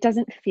 It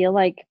doesn't feel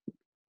like,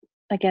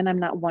 again, I'm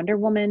not Wonder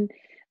Woman.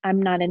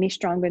 I'm not any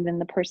stronger than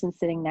the person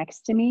sitting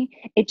next to me.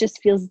 It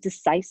just feels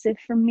decisive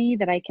for me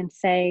that I can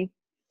say,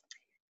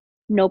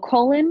 no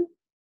colon,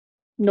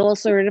 no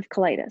ulcerative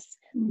colitis.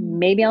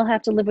 Maybe I'll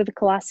have to live with a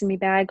colostomy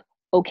bag.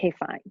 Okay,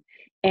 fine.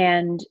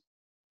 And,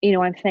 you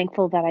know, I'm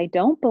thankful that I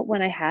don't, but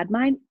when I had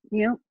mine,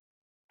 you know,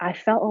 I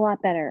felt a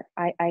lot better.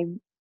 I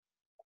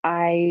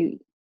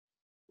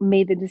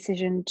made the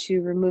decision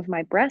to remove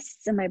my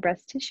breasts and my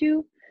breast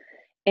tissue.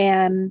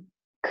 And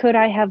could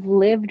I have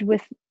lived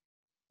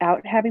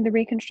without having the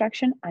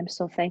reconstruction? I'm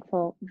so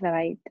thankful that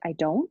I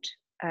don't.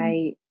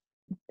 I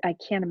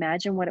can't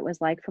imagine what it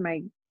was like for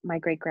my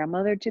great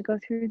grandmother to go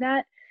through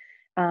that.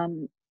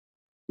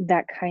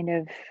 That kind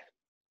of,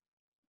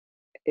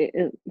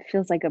 it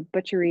feels like a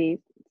butchery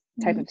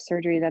type of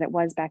surgery that it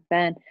was back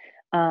then.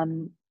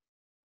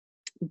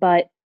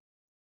 But,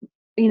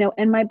 you know,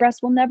 and my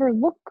breast will never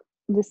look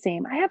the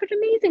same. I have an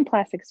amazing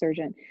plastic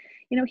surgeon.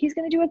 You know, he's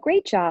going to do a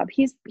great job.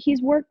 He's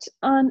worked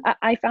on,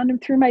 I found him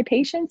through my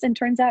patients, and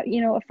turns out,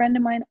 you know, a friend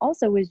of mine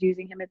also was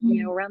using him at,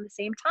 you know, around the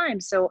same time.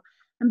 So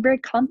I'm very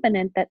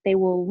confident that they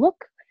will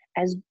look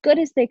as good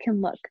as they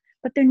can look,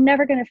 but they're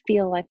never going to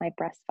feel like my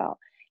breast felt.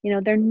 You know,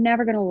 they're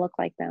never going to look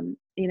like them.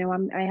 You know,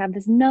 I have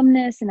this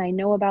numbness, and I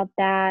know about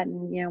that.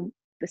 And, you know,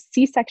 the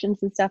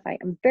C-sections and stuff, I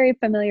am very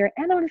familiar,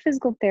 and I'm a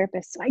physical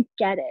therapist, so I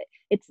get it.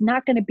 It's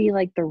not going to be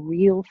like the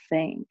real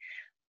thing,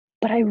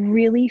 but I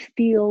really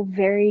feel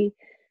very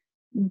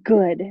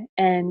good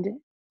and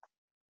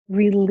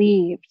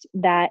relieved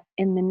that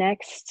in the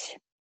next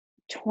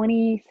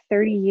 20,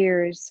 30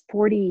 years,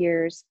 40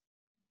 years,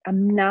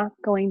 I'm not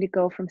going to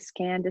go from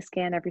scan to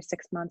scan every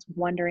 6 months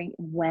wondering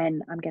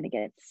when I'm going to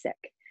get sick.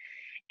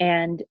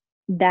 And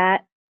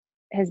that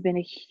has been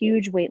a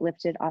huge weight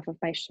lifted off of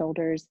my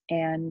shoulders.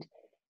 And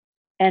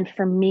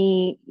for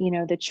me, you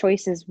know, the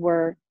choices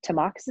were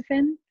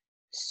tamoxifen,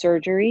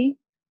 surgery,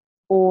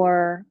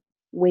 or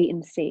wait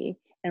and see.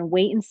 And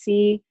wait and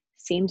see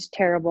seemed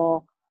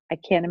terrible. I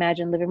can't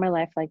imagine living my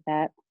life like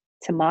that.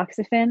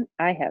 Tamoxifen,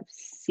 I have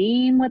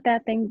seen what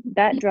that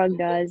drug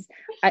does.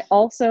 I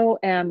also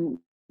am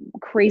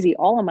crazy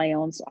all on my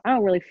own, so I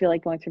don't really feel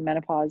like going through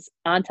menopause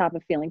on top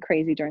of feeling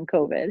crazy during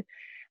COVID.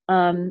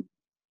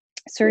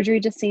 Surgery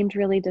just seemed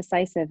really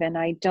decisive, and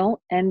I don't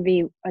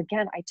envy,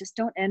 again, I just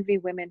don't envy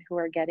women who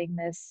are getting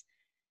this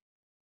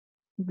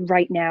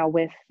right now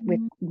with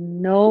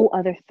no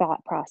other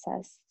thought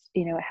process,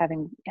 you know,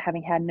 having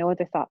had no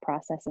other thought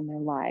process in their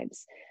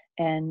lives.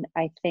 And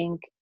I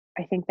think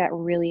that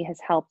really has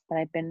helped, that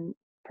I've been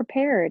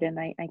prepared, and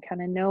I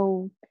kind of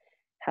know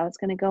how it's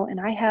going to go.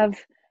 And I have,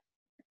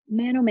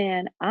 man, oh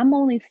man, I'm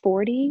only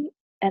 40,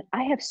 and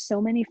I have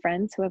so many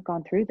friends who have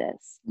gone through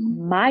this,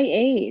 my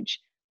age,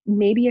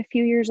 maybe a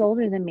few years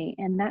older than me.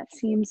 And that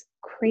seems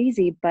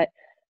crazy, but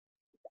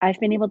I've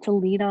been able to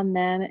lean on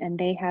them, and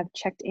they have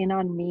checked in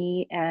on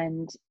me.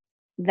 And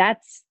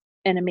that's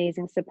an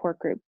amazing support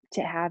group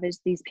to have, is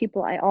these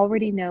people I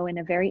already know in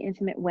a very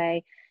intimate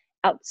way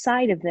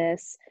outside of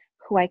this,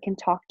 who I can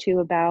talk to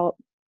about,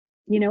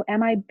 you know,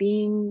 am I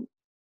being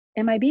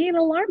an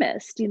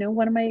alarmist? You know,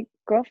 one of my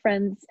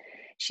girlfriends,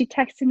 she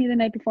texted me the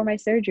night before my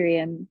surgery,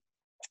 and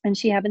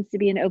she happens to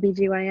be an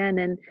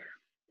OBGYN, and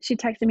she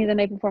texted me the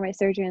night before my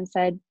surgery and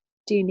said,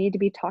 "Do you need to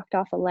be talked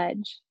off a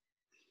ledge?"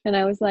 And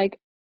I was like,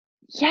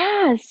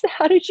 yes,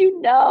 how did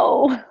you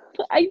know?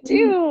 I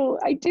do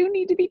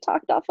need to be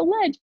talked off a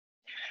ledge.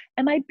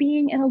 Am I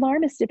being an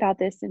alarmist about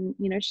this? And,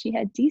 you know, she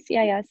had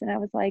DCIS, and I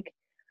was like,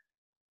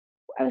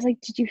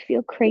 did you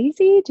feel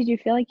crazy? Did you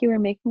feel like you were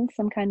making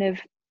some kind of,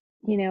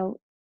 you know,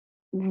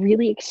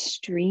 really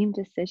extreme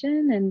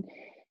decision? And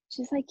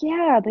she's like,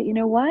 yeah, but you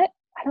know what?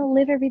 I don't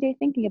live every day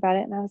thinking about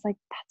it. And I was like,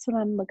 that's what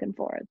I'm looking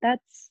for.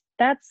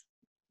 That's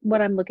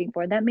what I'm looking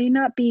for. That may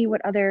not be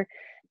what other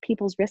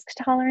people's risk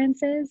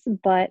tolerance is,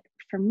 but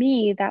for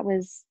me, that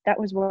was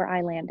where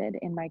I landed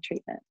in my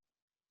treatment.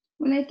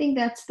 Well, I think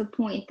that's the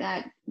point,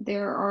 that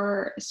there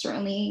are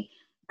certainly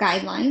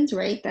guidelines,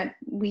 right, that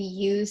we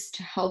use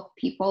to help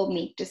people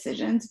make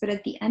decisions. But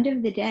at the end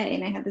of the day,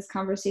 and I had this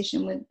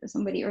conversation with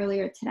somebody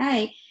earlier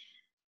today,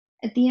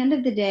 at the end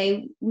of the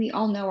day, we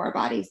all know our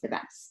bodies the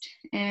best,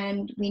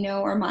 and we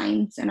know our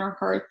minds and our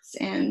hearts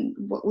and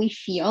what we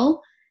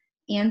feel.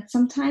 And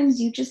sometimes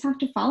you just have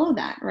to follow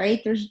that,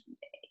 right?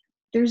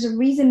 there's a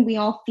reason we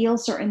all feel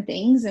certain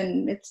things,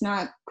 and it's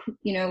not,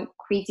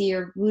 crazy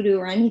or voodoo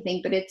or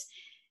anything, but it's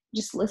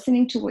just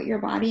listening to what your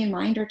body and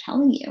mind are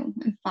telling you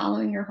and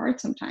following your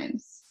heart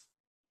sometimes.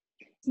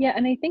 Yeah.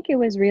 And I think it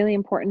was really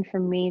important for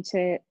me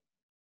to,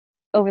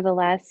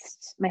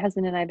 my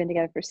husband and I have been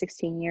together for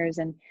 16 years,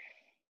 and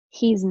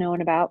he's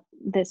known about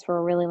this for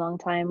a really long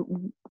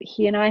time.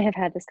 He and I have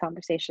had this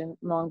conversation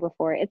long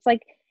before. It's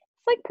like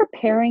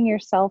preparing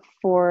yourself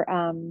for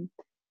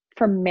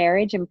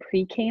marriage and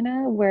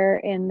pre-Cana, where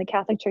in the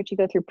Catholic Church you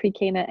go through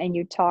pre-Cana and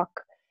you talk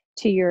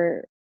to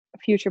your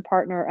future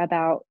partner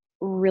about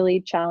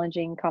really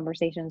challenging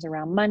conversations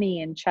around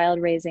money and child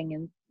raising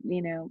and,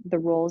 the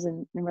roles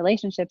in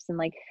relationships. And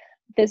like,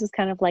 this is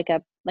kind of like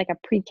a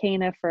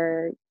pre-Cana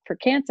for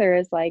cancer,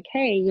 is like,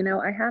 hey,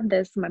 I have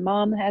this, my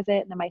mom has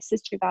it, and then my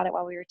sister got it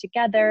while we were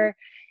together.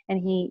 And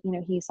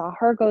he saw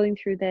her going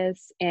through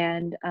this.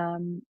 And,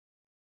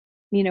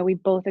 we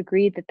both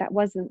agreed that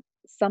wasn't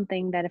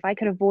something that if I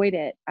could avoid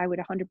it, I would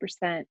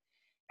 100%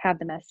 have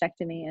the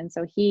mastectomy. And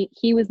so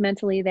he was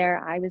mentally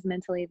there, I was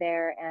mentally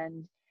there,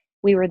 and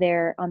we were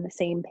there on the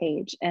same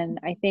page. And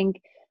I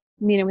think,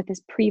 with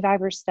this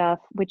pre-Viver stuff,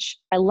 which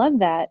I love,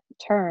 that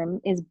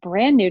term is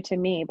brand new to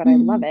me, but I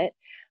love it.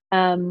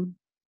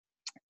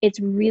 It's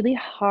really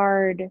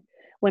hard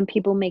when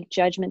people make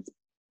judgments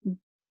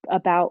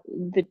about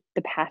the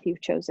path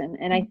you've chosen.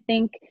 And I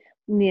think,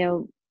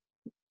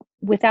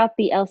 without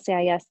the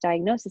LCIS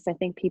diagnosis, I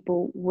think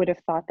people would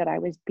have thought that I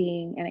was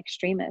being an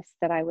extremist,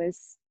 that I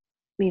was,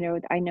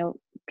 I know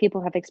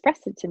people have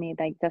expressed it to me,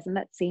 like, doesn't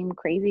that seem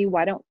crazy?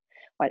 Why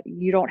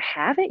you don't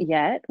have it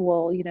yet?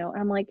 Well,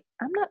 I'm like,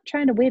 I'm not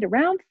trying to wait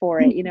around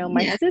for it.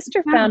 My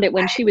sister found it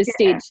when she was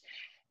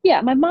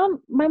my mom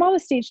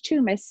was stage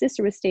 2. My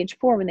sister was stage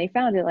 4 when they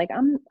found it. Like,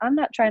 I'm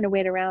not trying to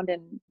wait around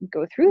and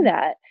go through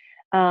that.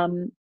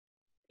 And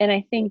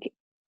I think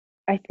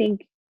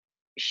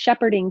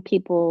shepherding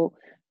people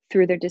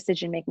through their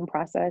decision-making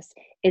process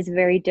is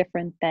very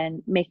different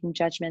than making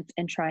judgments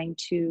and trying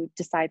to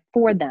decide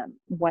for them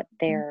what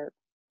their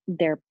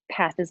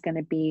path is going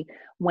to be,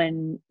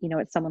 when,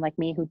 it's someone like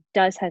me who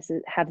does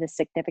have this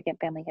significant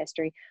family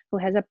history, who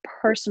has a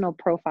personal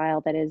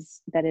profile that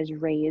is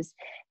raised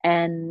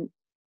and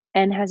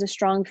has a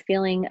strong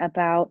feeling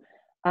about,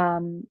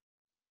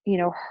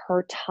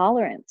 her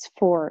tolerance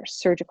for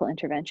surgical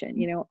intervention.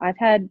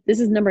 This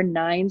is number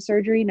 9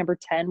 surgery. Number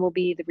 10 will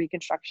be the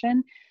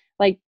reconstruction.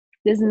 Like,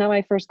 this is not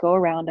my first go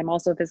around. I'm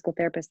also a physical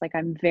therapist. Like,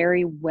 I'm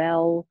very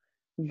well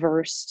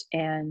versed,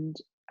 and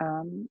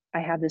I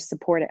have the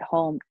support at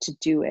home to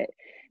do it.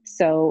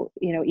 So,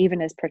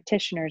 even as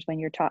practitioners, when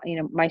you're taught,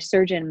 my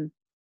surgeon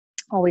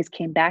always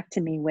came back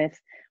to me with,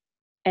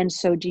 and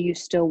so do you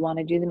still want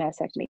to do the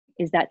mastectomy?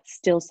 Is that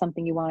still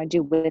something you want to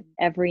do? With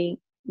every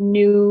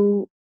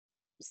new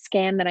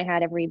scan that I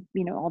had, every,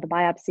 all the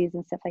biopsies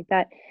and stuff like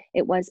that,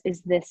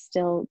 is this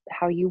still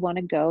how you want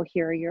to go?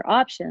 Here are your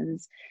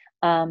options.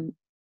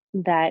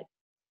 That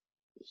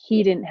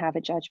he didn't have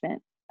a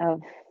judgment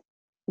of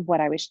what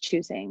I was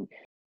choosing.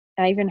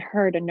 I even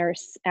heard a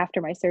nurse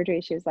after my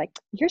surgery, she was like,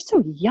 "You're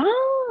so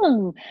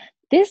young.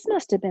 This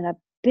must have been a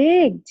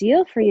big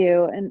deal for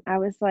you." And I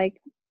was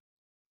like,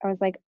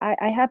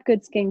 I have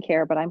good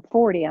skincare, but I'm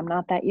 40. I'm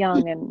not that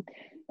young.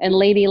 And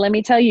lady, let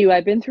me tell you,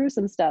 I've been through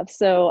some stuff.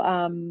 So,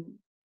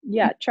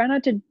 try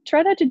not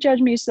to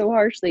judge me so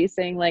harshly,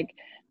 saying like,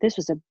 this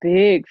was a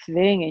big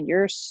thing and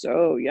you're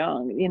so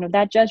young.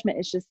 That judgment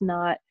is just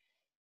not,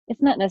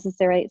 it's not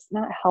necessary. It's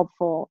not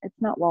helpful. It's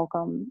not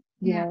welcome.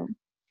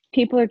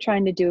 People are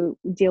trying to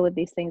deal with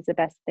these things the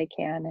best they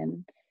can.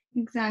 And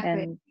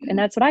exactly. And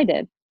that's what I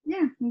did.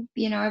 Yeah.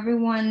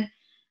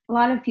 A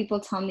lot of people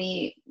tell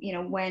me,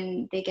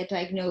 when they get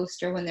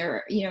diagnosed or when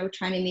they're,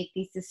 trying to make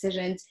these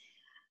decisions,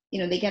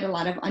 they get a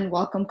lot of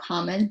unwelcome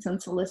comments,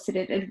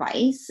 unsolicited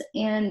advice.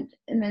 And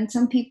then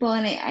some people,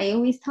 and I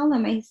always tell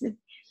them, I said,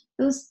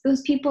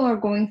 those people are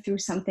going through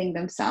something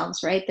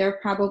themselves, right?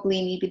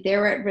 Maybe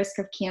they're at risk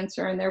of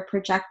cancer and they're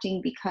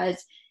projecting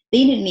because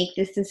they didn't make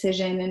this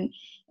decision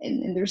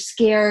and they're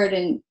scared.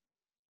 And,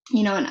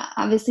 and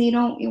obviously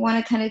you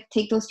want to kind of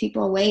take those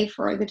people away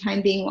for the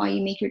time being while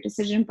you make your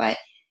decision, but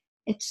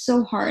it's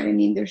so hard. I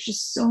mean, there's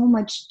just so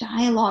much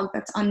dialogue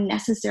that's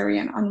unnecessary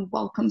and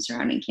unwelcome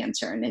surrounding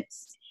cancer. And it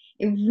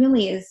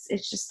really is,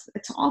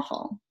 it's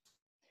awful.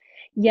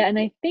 Yeah. And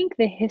I think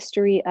the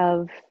history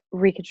of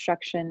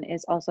reconstruction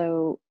is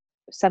also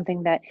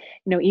something that,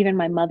 even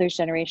my mother's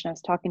generation, I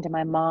was talking to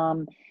my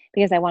mom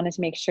because I wanted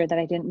to make sure that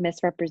I didn't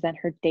misrepresent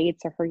her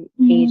dates or her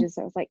ages.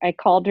 I was like, I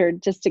called her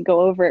just to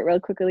go over it real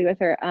quickly with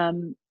her.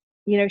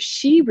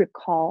 She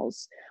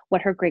recalls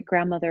what her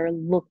great-grandmother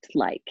looked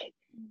like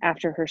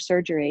after her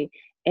surgery.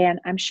 And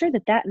I'm sure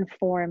that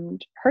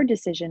informed her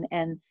decision,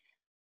 and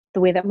the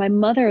way that my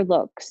mother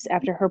looks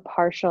after her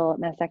partial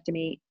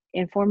mastectomy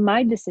informed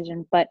my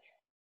decision. But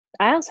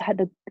I also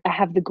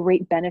have the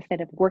great benefit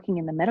of working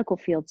in the medical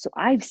field. So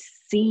I've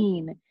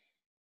seen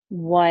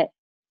what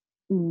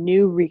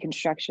new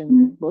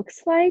reconstruction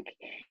looks like.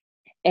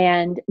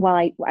 And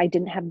while I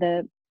didn't have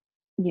the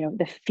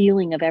the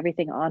feeling of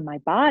everything on my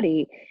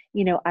body,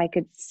 I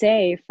could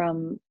say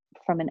from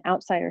an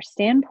outsider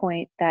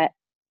standpoint that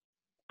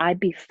I'd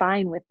be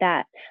fine with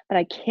that. But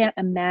I can't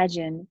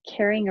imagine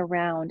carrying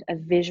around a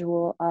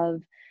visual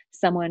of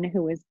someone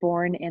who was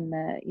born in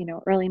the,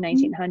 early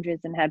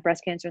 1900s and had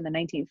breast cancer in the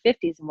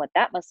 1950s and what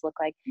that must look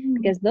like.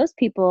 Because those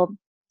people,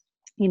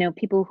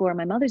 people who are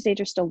my mother's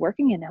age are still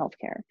working in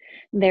healthcare.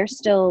 They're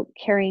still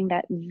carrying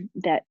that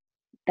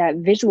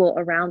visual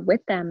around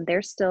with them.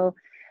 They're still,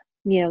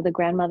 the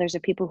grandmothers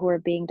of people who are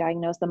being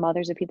diagnosed, the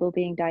mothers of people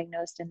being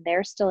diagnosed, and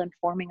they're still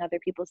informing other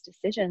people's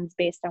decisions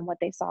based on what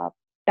they saw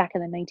back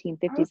in the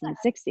 1950s and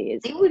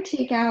 60s. They would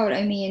take out,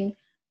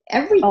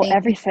 everything. Oh,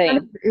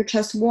 everything. Your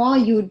chest wall,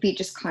 you would be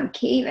just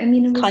concave.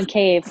 It was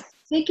concave,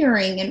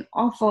 figuring and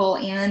awful.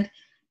 And,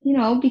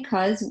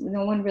 because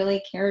no one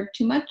really cared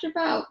too much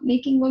about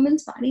making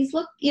women's bodies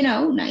look,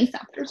 nice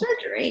after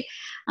surgery.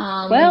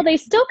 Well, they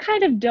still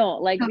kind of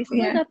don't. Like, we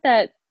still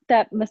got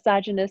that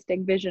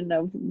misogynistic vision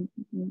of,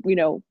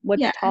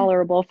 what's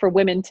tolerable for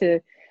women to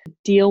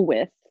deal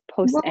with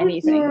post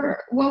anything.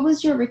 What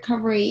was your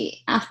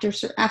recovery after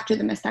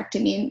the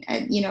mastectomy?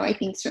 And, I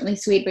think certainly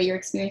swayed by your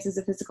experience as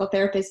a physical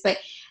therapist, but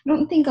I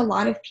don't think a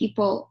lot of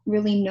people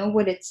really know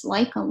what it's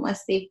like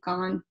unless they've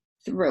gone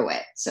through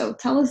it. So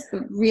tell us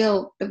the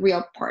real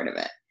part of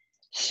it.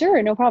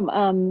 Sure, no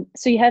problem.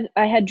 So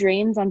I had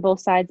drains on both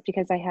sides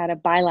because I had a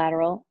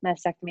bilateral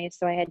mastectomy.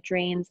 So I had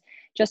drains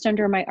just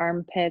under my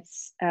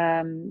armpits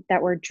that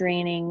were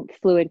draining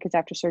fluid, because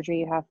after surgery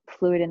you have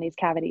fluid in these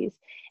cavities,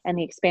 and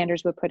the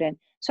expanders would put in.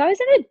 So I was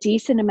in a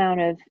decent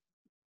amount of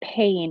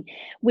pain,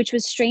 which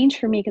was strange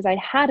for me because I'd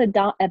had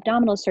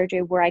abdominal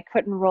surgery where I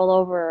couldn't roll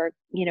over,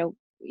 or,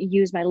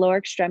 use my lower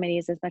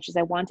extremities as much as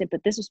I wanted,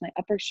 but this was my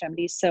upper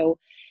extremities. So,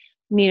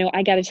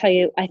 I got to tell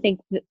you, I think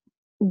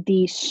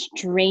the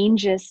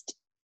strangest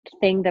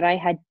thing that I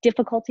had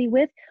difficulty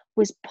with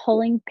was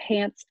pulling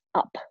pants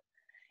up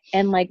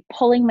and like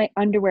pulling my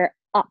underwear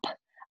up.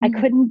 I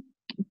couldn't,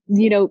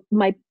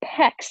 my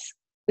pecs,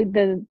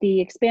 the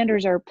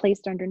expanders are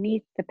placed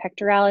underneath the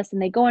pectoralis, and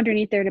they go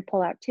underneath there to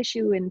pull out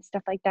tissue and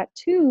stuff like that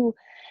too.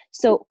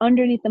 So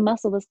underneath the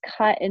muscle was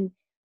cut, and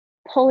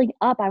pulling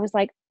up, I was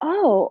like,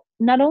 oh,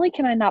 not only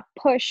can I not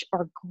push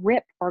or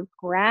grip or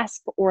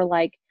grasp or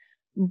like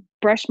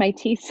brush my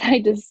teeth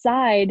side to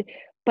side,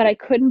 but I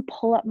couldn't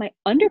pull up my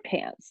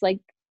underpants. Like,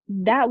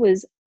 that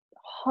was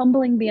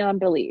humbling beyond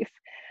belief.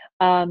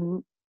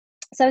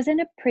 So I was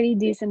in a pretty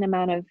decent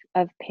amount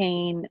of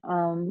pain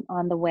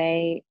on the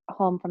way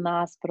home from the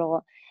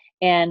hospital,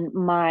 and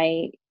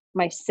my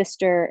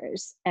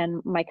sisters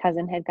and my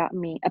cousin had gotten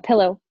me a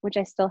pillow, which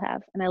I still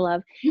have and I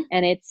love,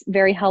 and it's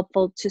very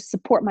helpful to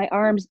support my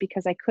arms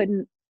because I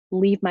couldn't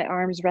leave my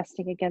arms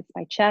resting against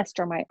my chest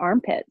or my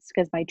armpits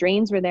because my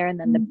drains were there, and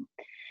then the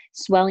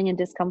swelling and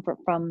discomfort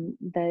from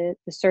the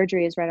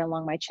surgery is right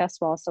along my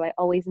chest wall. So I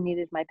always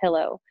needed my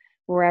pillow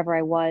wherever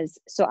I was.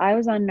 So I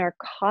was on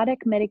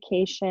narcotic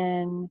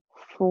medication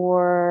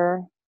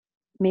for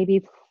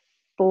maybe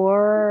 4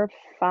 or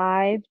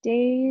 5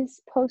 days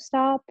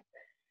post-op.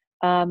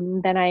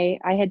 Then I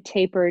had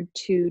tapered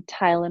to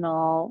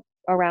Tylenol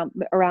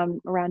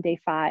around day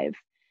 5,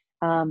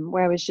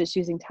 where I was just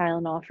using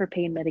Tylenol for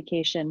pain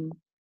medication,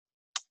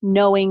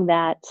 knowing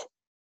that,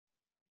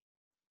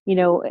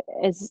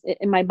 as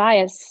in my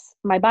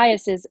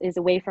bias is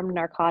away from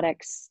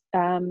narcotics,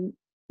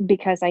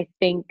 because I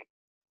think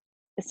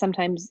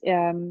sometimes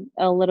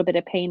a little bit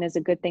of pain is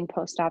a good thing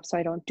post-op, so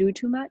I don't do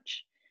too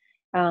much,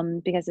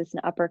 because it's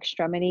an upper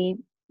extremity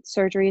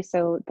surgery.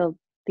 So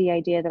the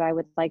idea that I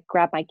would like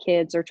grab my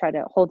kids or try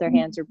to hold their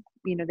hands, or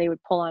they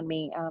would pull on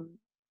me,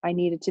 I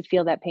needed to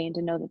feel that pain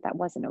to know that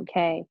wasn't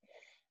okay.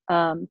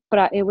 But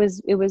I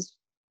was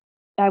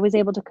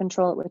able to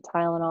control it with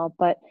Tylenol,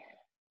 but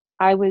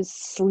I was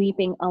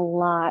sleeping a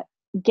lot.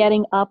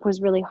 Getting up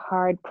was really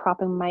hard.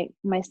 Propping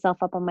myself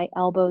up on my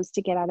elbows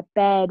to get out of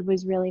bed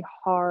was really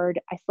hard.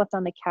 I slept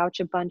on the couch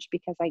a bunch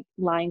because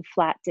lying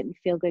flat didn't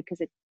feel good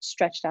because it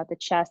stretched out the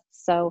chest.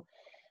 So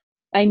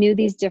I knew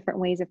these different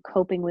ways of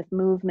coping with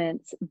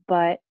movements,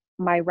 but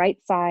my right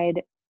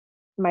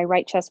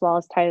chest wall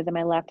is tighter than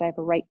my left. I have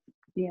a right,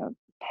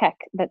 pec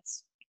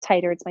that's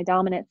tighter. It's my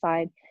dominant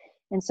side.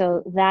 And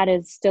so that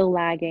is still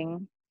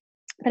lagging.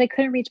 But I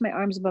couldn't reach my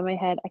arms above my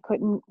head. I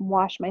couldn't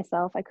wash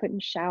myself. I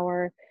couldn't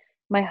shower.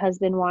 My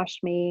husband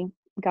washed me.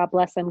 God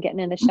bless him, getting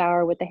in the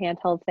shower with the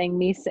handheld thing,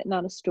 me sitting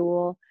on a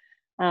stool,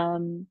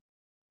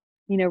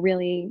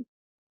 really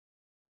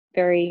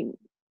very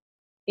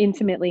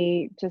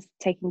intimately just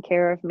taking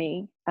care of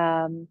me.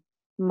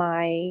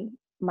 My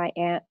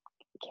aunt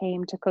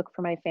came to cook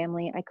for my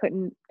family. I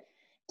couldn't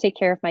take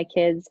care of my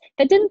kids.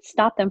 That didn't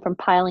stop them from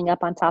piling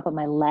up on top of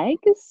my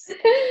legs,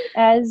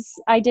 as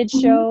I did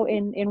show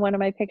in one of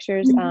my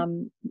pictures.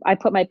 I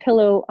put my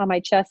pillow on my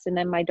chest, and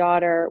then my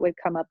daughter would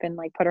come up and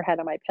like put her head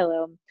on my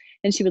pillow,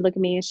 and she would look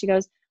at me and she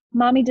goes,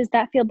 "Mommy, does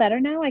that feel better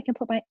now? I can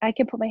put my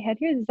head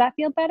here. Does that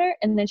feel better?"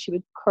 And then she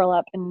would curl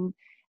up. And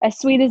as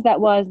sweet as that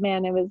was,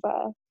 man, it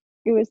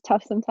was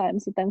tough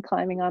sometimes with them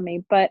climbing on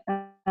me. But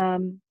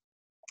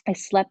I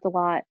slept a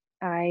lot.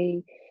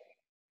 I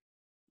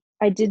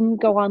didn't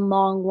go on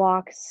long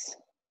walks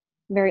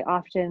very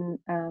often.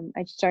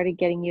 I started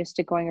getting used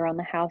to going around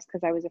the house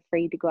because I was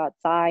afraid to go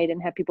outside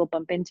and have people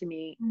bump into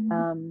me.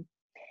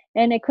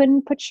 And I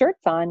couldn't put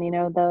shirts on.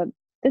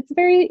 It's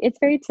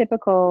very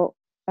typical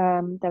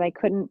that I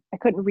couldn't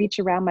reach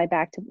around my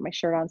back to put my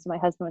shirt on, so my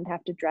husband would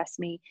have to dress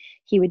me.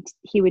 He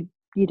would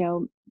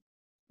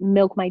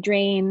milk my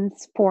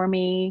drains for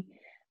me,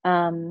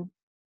 and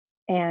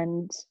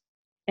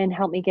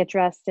help me get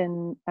dressed,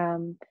 and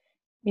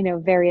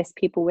various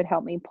people would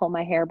help me pull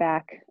my hair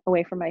back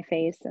away from my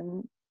face.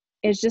 And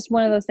it's just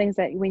one of those things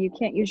that when you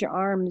can't use your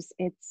arms,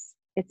 it's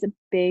a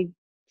big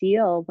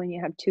deal when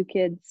you have two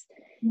kids.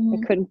 I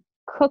couldn't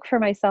cook for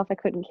myself. I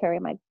couldn't carry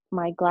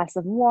my glass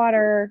of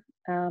water.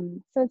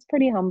 So it's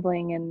pretty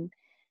humbling.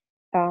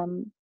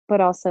 And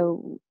but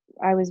also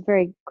I was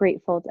very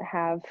grateful to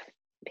have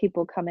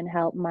people come and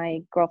help.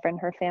 My girlfriend,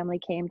 her family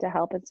came to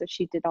help, and so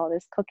she did all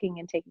this cooking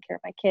and taking care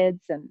of my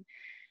kids. And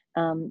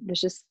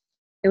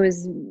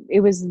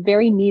it was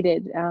very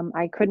needed.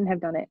 I couldn't have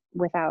done it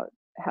without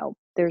help.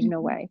 There's no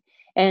way.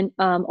 And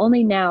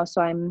only now,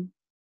 so I'm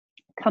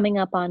coming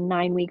up on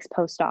 9 weeks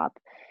post-op.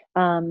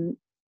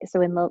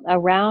 So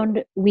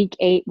around week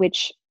 8,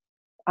 which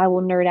I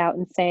will nerd out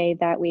and say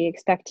that we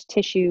expect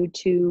tissue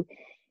to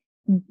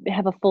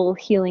have a full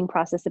healing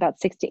process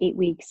about 6 to 8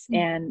 weeks.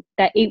 And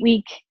that 8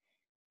 week,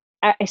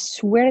 I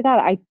swear to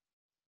God,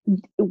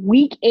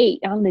 week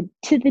 8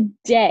 to the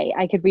day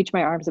I could reach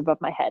my arms above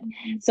my head.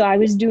 So I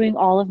was doing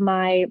all of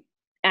my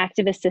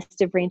active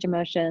assistive range of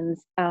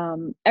motions.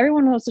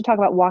 Everyone wants to talk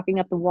about walking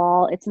up the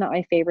wall. It's not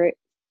my favorite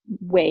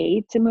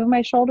way to move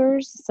my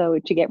shoulders. So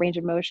to get range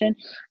of motion,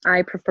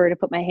 I prefer to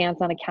put my hands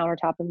on a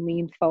countertop and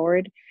lean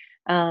forward.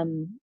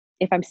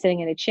 If I'm sitting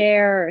in a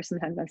chair, or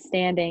sometimes I'm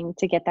standing,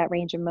 to get that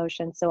range of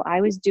motion. So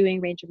I was doing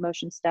range of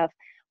motion stuff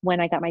when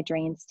I got my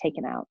drains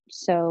taken out.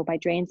 So my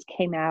drains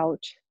came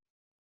out,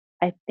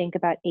 I think,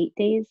 about 8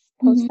 days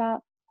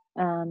post-op.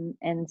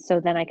 And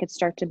so then I could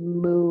start to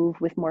move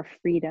with more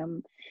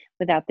freedom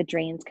without the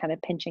drains kind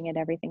of pinching at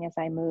everything as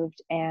I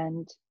moved.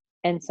 And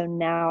so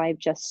now I've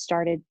just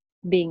started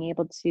being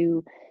able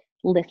to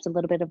lift a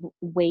little bit of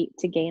weight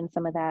to gain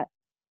some of that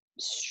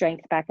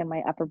strength back in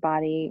my upper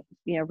body,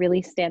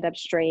 really stand up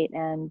straight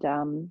and,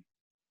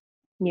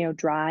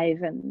 drive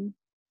and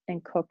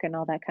cook and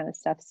all that kind of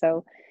stuff.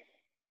 So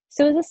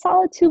it was a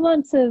solid 2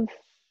 months of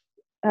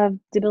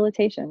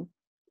debilitation.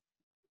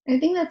 I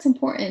think that's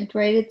important,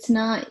 right? It's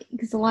not,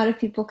 because a lot of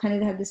people kind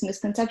of have this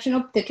misconception,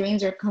 oh, the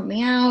drains are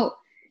coming out,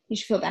 you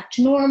should feel back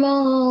to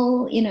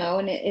normal,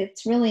 and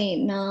it's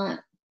really not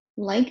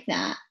like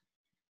that.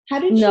 How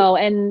did you? No,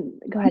 and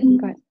go ahead.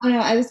 Oh, no,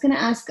 I was going to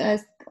ask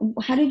us,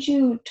 how did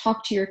you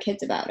talk to your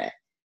kids about it?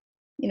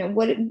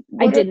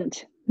 I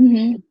didn't.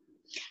 And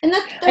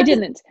I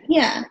didn't.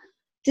 Yeah.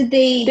 Did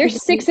they? They're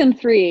 6 and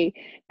 3.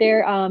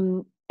 They're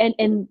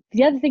and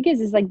the other thing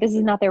is like, this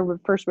is not their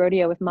first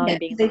rodeo with mommy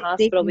being in the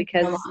hospital,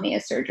 because mommy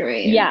has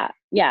surgery. Yeah.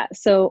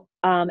 So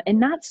and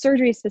not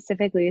surgery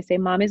specifically. They say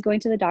mommy's going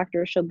to the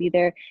doctor. She'll be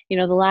there.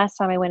 The last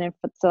time I went in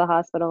to the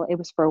hospital, it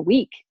was for a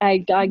week. I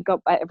go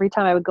every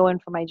time I would go in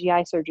for my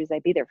GI surgeries.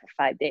 I'd be there for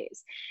 5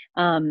 days,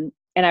 and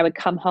I would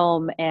come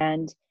home,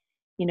 and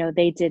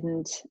they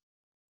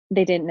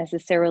didn't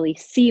necessarily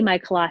see my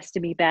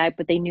colostomy bag,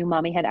 but they knew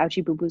mommy had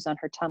ouchie boo-boos on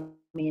her tummy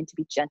and to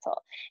be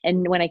gentle.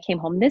 And when I came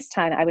home this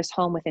time, I was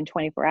home within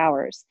 24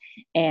 hours,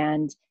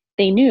 and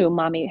they knew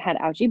mommy had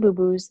ouchie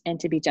boo-boos and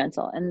to be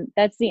gentle. And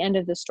that's the end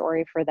of the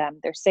story for them.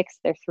 They're 6,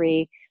 they're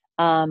 3.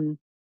 And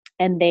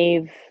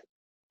they've,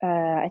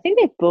 I think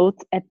they've both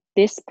at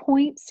this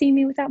point seen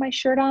me without my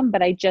shirt on,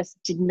 but I just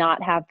did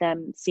not have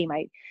them see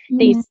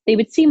they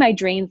would see my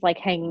drains like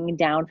hanging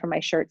down from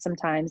my shirt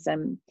sometimes.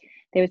 And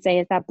they would say,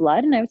 is that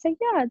blood? And I would say,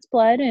 yeah, it's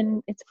blood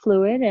and it's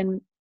fluid. And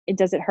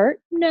does it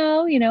hurt?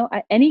 No.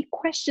 Any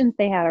questions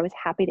they had, I was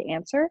happy to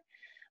answer.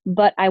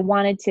 But I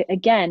wanted to,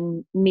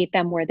 again, meet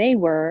them where they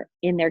were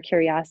in their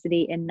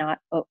curiosity and not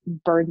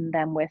burden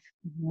them with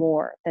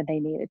more than they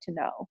needed to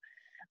know.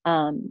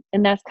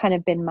 And that's kind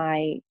of been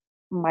my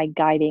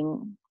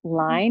guiding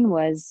line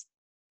was,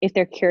 if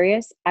they're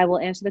curious, I will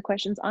answer the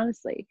questions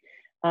honestly.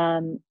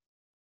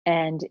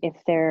 And if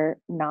they're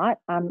not,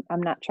 I'm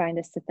not trying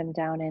to sit them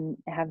down and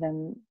have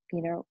them,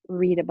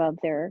 read above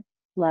their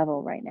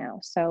level right now.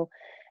 So,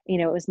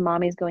 it was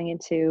mommy's going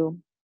to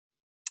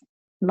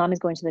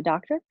the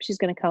doctor. She's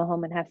going to come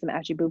home and have some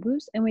ouchie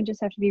boo-boos, and we just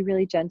have to be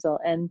really gentle.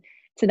 And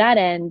to that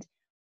end,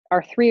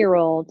 our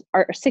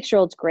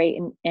 6-year-old's great.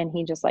 And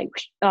he just like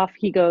off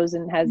he goes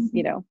and has,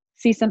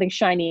 sees something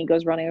shiny and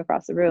goes running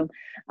across the room.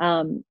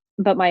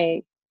 But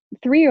my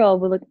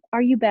 3-year-old would look,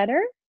 are you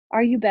better?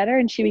 Are you better?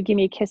 And she would give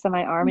me a kiss on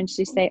my arm, and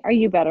she'd say, are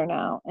you better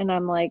now? And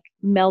I'm like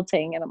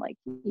melting, and I'm like,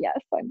 yes,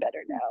 I'm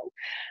better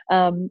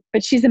now.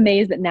 But she's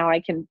amazed that now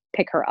I can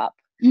pick her up.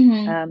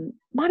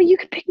 Mommy, you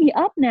can pick me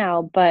up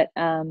now. But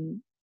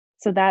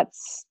so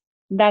that's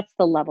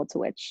the level to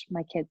which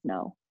my kids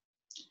know.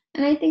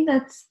 And I think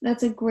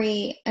that's a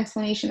great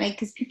explanation.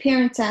 Because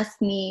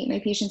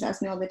my patients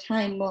ask me all the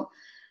time, well,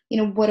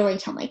 what do I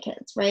tell my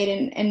kids, right?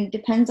 And it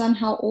depends on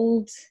how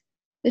old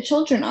the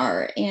children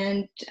are.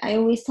 And I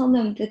always tell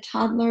them the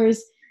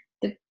toddlers,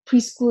 the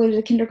preschoolers,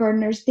 the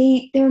kindergartners,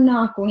 they're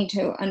not going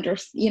to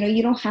understand.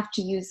 You don't have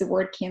to use the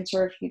word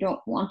cancer if you don't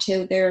want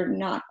to. They're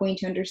not going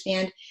to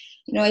understand.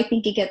 I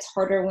think it gets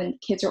harder when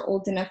kids are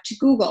old enough to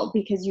Google,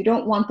 because you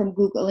don't want them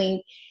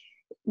Googling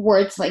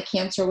words like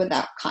cancer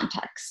without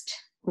context.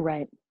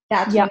 Right.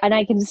 And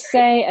I can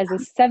say, as a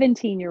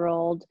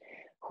 17-year-old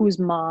whose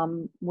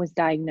mom was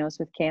diagnosed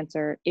with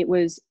cancer, it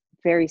was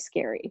very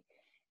scary.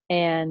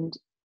 And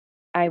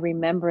I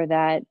remember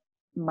that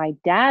my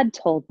dad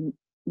told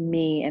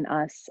me and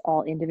us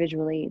all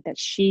individually that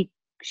she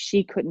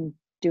couldn't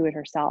do it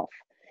herself,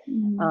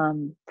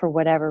 for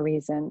whatever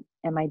reason.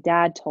 And my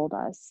dad told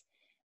us.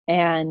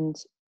 And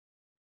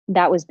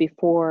that was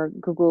before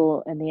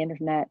Google and the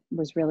internet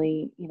was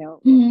really,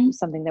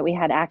 something that we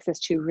had access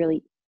to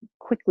really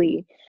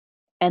quickly.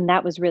 And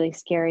that was really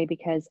scary,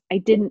 because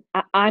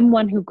I'm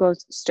one who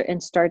goes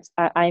and starts,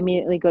 I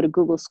immediately go to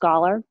Google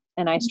Scholar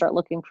and I start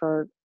looking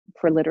for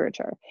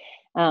literature.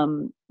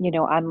 I'm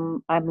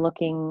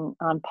looking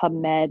on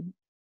PubMed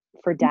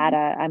for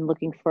data. I'm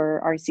looking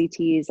for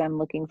RCTs. I'm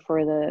looking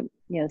for the,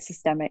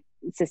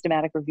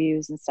 systematic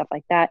reviews and stuff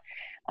like that.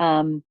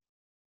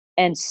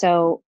 And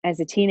so as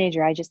a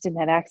teenager, I just didn't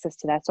have access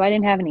to that. So I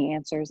didn't have any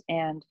answers,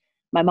 and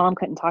my mom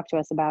couldn't talk to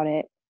us about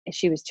it.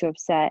 She was too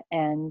upset,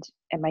 and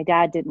my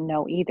dad didn't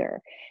know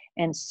either.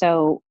 And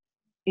so,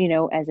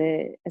 as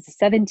a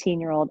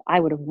 17-year-old, I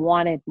would have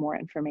wanted more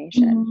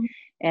information.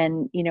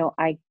 And,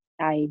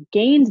 I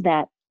gained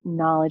that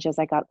knowledge as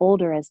I got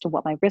older as to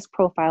what my risk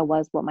profile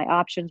was, what my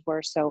options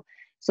were. So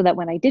that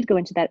when I did go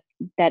into that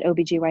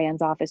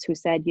OBGYN's office, who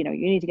said, you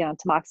need to get on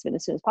tamoxifen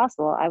as soon as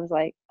possible, I was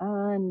like,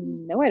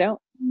 no, I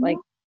don't. Like,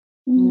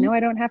 no,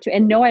 I don't have to.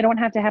 And no, I don't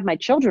have to have my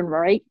children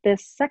right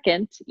this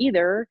second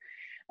either.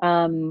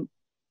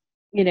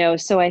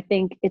 So I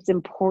think it's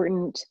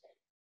important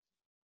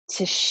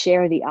to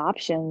share the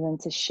options and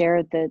to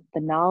share the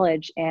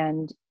knowledge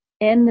and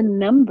the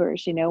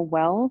numbers.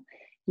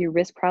 Your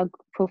risk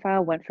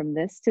profile went from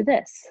this to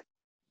this.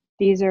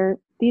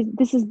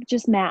 This is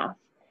just math.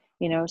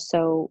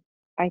 So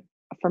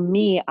for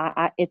me,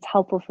 it's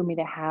helpful for me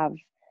to have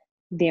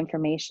the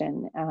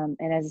information.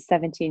 And as a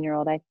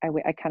 17-year-old, I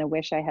kind of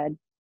wish I had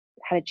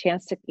a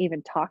chance to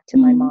even talk to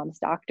my mom's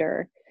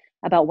doctor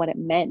about what it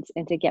meant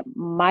and to get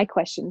my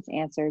questions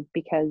answered,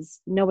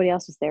 because nobody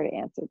else was there to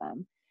answer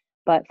them.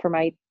 But for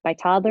my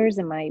toddlers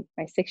and my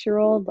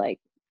 6-year-old, like,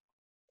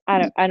 I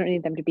don't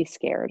need them to be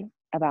scared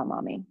about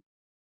mommy.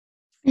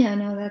 Yeah,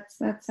 no,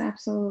 that's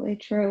absolutely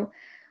true.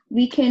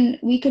 We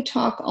could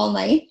talk all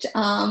night,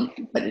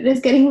 but it is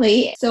getting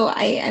late. So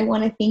I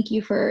want to thank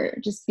you for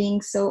just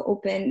being so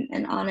open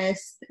and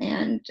honest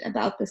and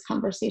about this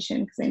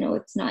conversation, because I know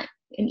it's not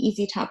an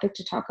easy topic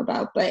to talk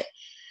about, but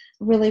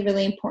really,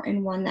 really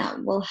important one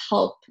that will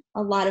help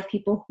a lot of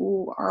people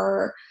who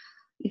are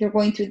either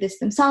going through this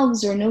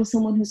themselves or know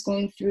someone who's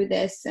going through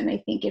this. And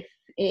I think if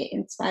it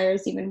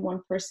inspires even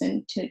one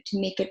person to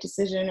make a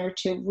decision or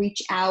to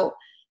reach out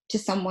to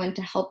someone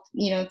to help,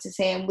 to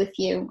say, I'm with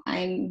you,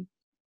 I've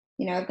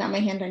got my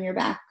hand on your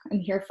back, I'm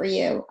here for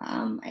you.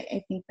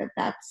 I think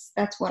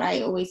that's what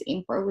I always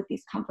aim for with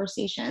these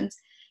conversations.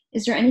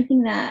 Is there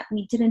anything that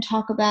we didn't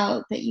talk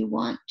about that you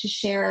want to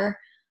share,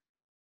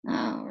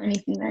 or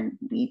anything that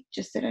we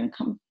just didn't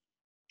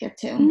get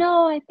to?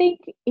 No, I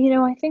think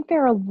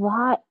there are a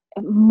lot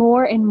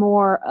more and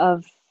more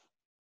of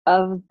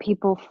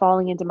people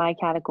falling into my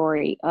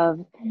category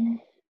of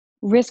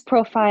risk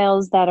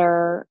profiles that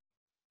are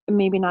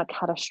maybe not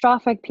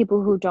catastrophic,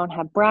 people who don't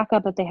have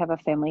BRCA, but they have a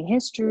family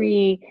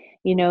history,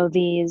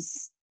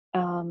 these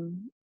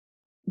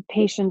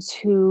patients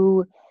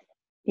who,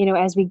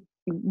 as we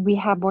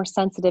have more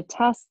sensitive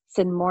tests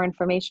and more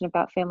information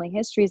about family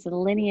histories and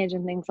lineage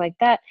and things like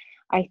that,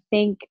 I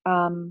think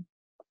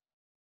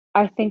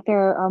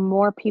there are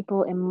more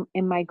people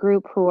in my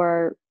group who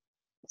are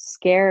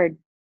scared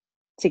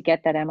to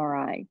get that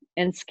MRI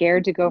and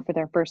scared to go for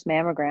their first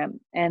mammogram,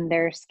 and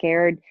they're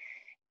scared.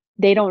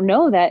 They don't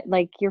know that,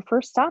 like, your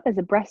first stop is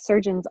a breast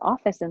surgeon's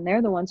office, and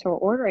they're the ones who are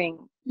ordering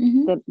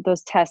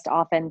those tests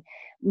often.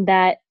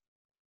 That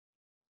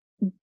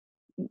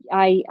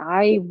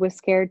I was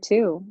scared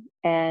too,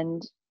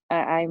 and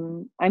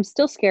I'm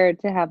still scared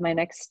to have my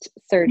next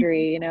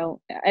surgery.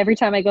 Every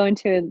time I go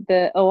into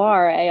the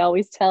OR, I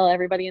always tell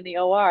everybody in the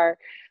OR,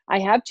 I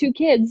have 2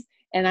 kids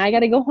and I got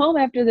to go home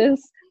after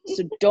this,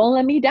 so don't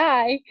let me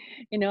die.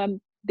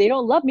 They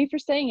don't love me for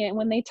saying it.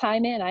 When they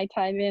time in, I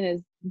time in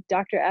as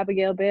Dr.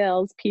 Abigail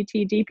Bales,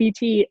 PT,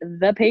 DPT,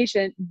 the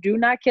patient, do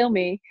not kill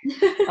me.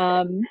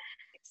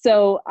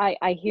 So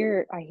I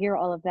hear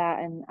all of that,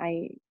 and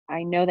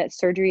I know that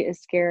surgery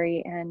is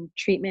scary and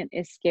treatment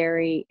is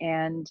scary,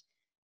 and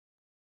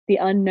the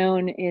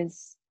unknown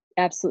is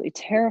absolutely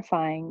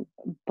terrifying.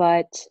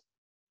 But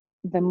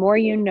the more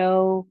you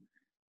know,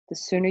 the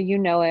sooner you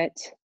know it,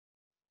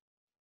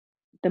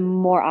 the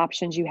more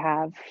options you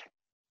have,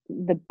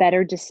 the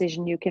better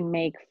decision you can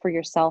make for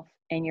yourself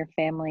and your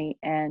family.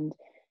 And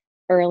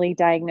early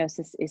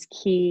diagnosis is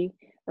key.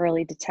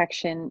 Early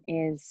detection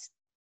is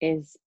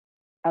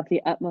of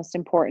the utmost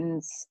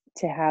importance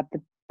to have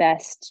the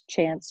best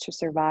chance to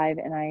survive.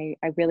 And I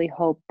really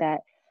hope that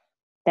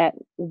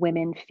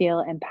women feel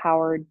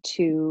empowered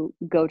to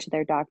go to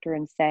their doctor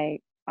and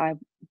say, I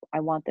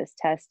want this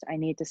test. I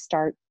need to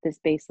start this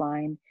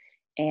baseline,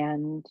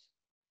 and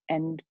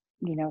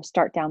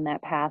start down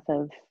that path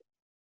of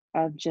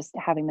just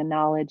having the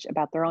knowledge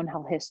about their own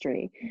health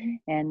history,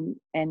 and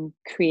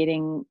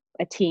creating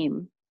a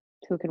team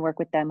who can work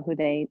with them, who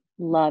they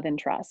love and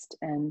trust.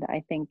 And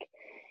I think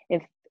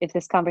if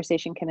this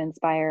conversation can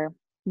inspire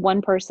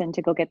one person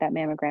to go get that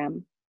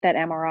mammogram, that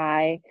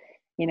MRI,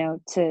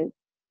 to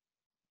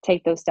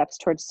take those steps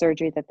towards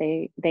surgery that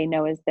they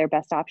know is their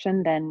best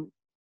option, then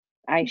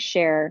I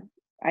share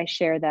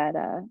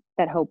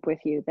that hope with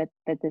you, that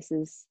this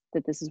is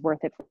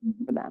worth it for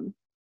them.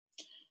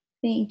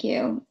 Thank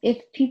you.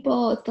 If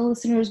the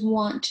listeners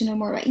want to know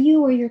more about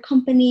you or your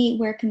company,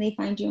 where can they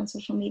find you on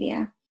social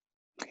media?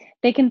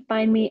 They can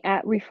find me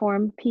at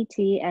Reform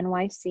PT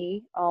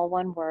NYC, all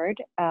one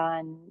word,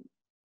 on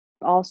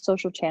all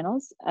social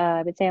channels.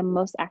 I would say I'm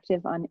most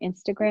active on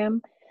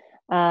Instagram.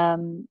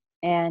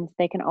 And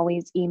they can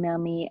always email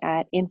me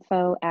at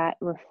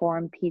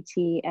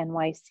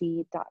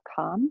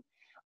info@reformptnyc.com,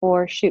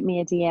 or shoot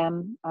me a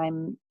DM.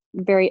 I'm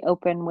very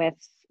open with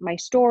my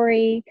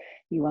story.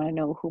 You want to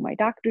know who my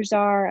doctors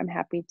are, I'm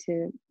happy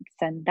to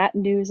send that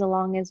news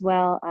along as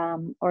well,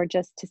 or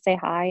just to say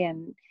hi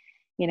and,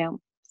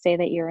 say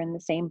that you're in the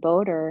same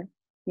boat, or,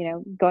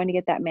 going to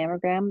get that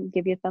mammogram,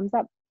 give you a thumbs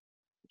up.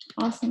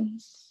 Awesome.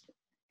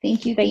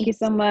 Thank you. Thank you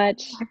so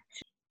much.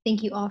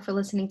 Thank you all for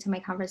listening to my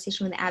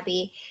conversation with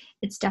Abby.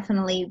 It's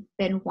definitely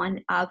been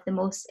one of the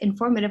most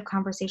informative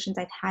conversations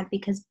I've had,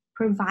 because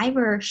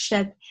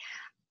survivorship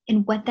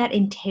and what that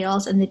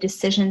entails and the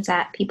decisions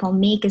that people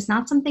make is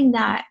not something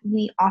that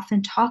we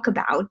often talk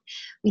about.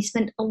 We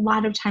spend a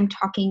lot of time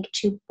talking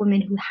to women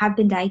who have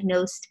been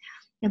diagnosed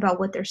about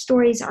what their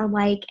stories are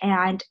like,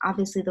 and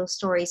obviously those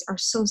stories are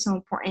so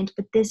important,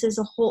 but this is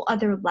a whole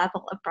other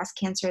level of breast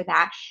cancer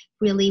that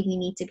really we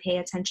need to pay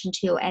attention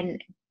to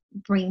and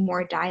bring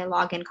more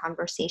dialogue and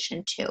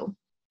conversation to.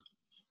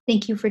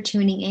 Thank you for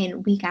tuning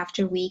in week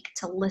after week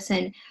to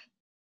listen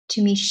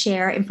to me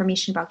share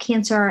information about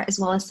cancer, as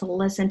well as to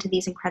listen to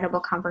these incredible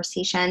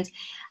conversations.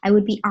 I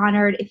would be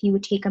honored if you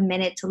would take a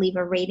minute to leave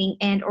a rating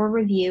and or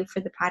review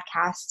for the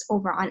podcast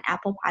over on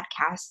Apple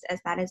Podcasts,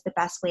 as that is the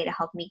best way to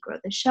help me grow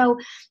the show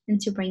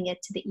and to bring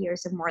it to the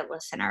ears of more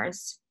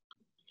listeners.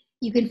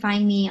 You can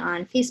find me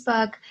on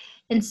Facebook,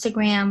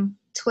 Instagram,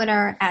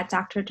 Twitter at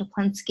Dr.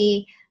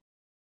 Toplinsky.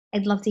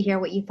 I'd love to hear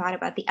what you thought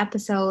about the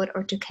episode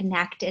or to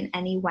connect in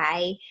any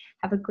way.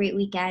 Have a great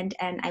weekend,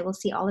 and I will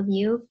see all of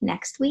you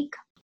next week.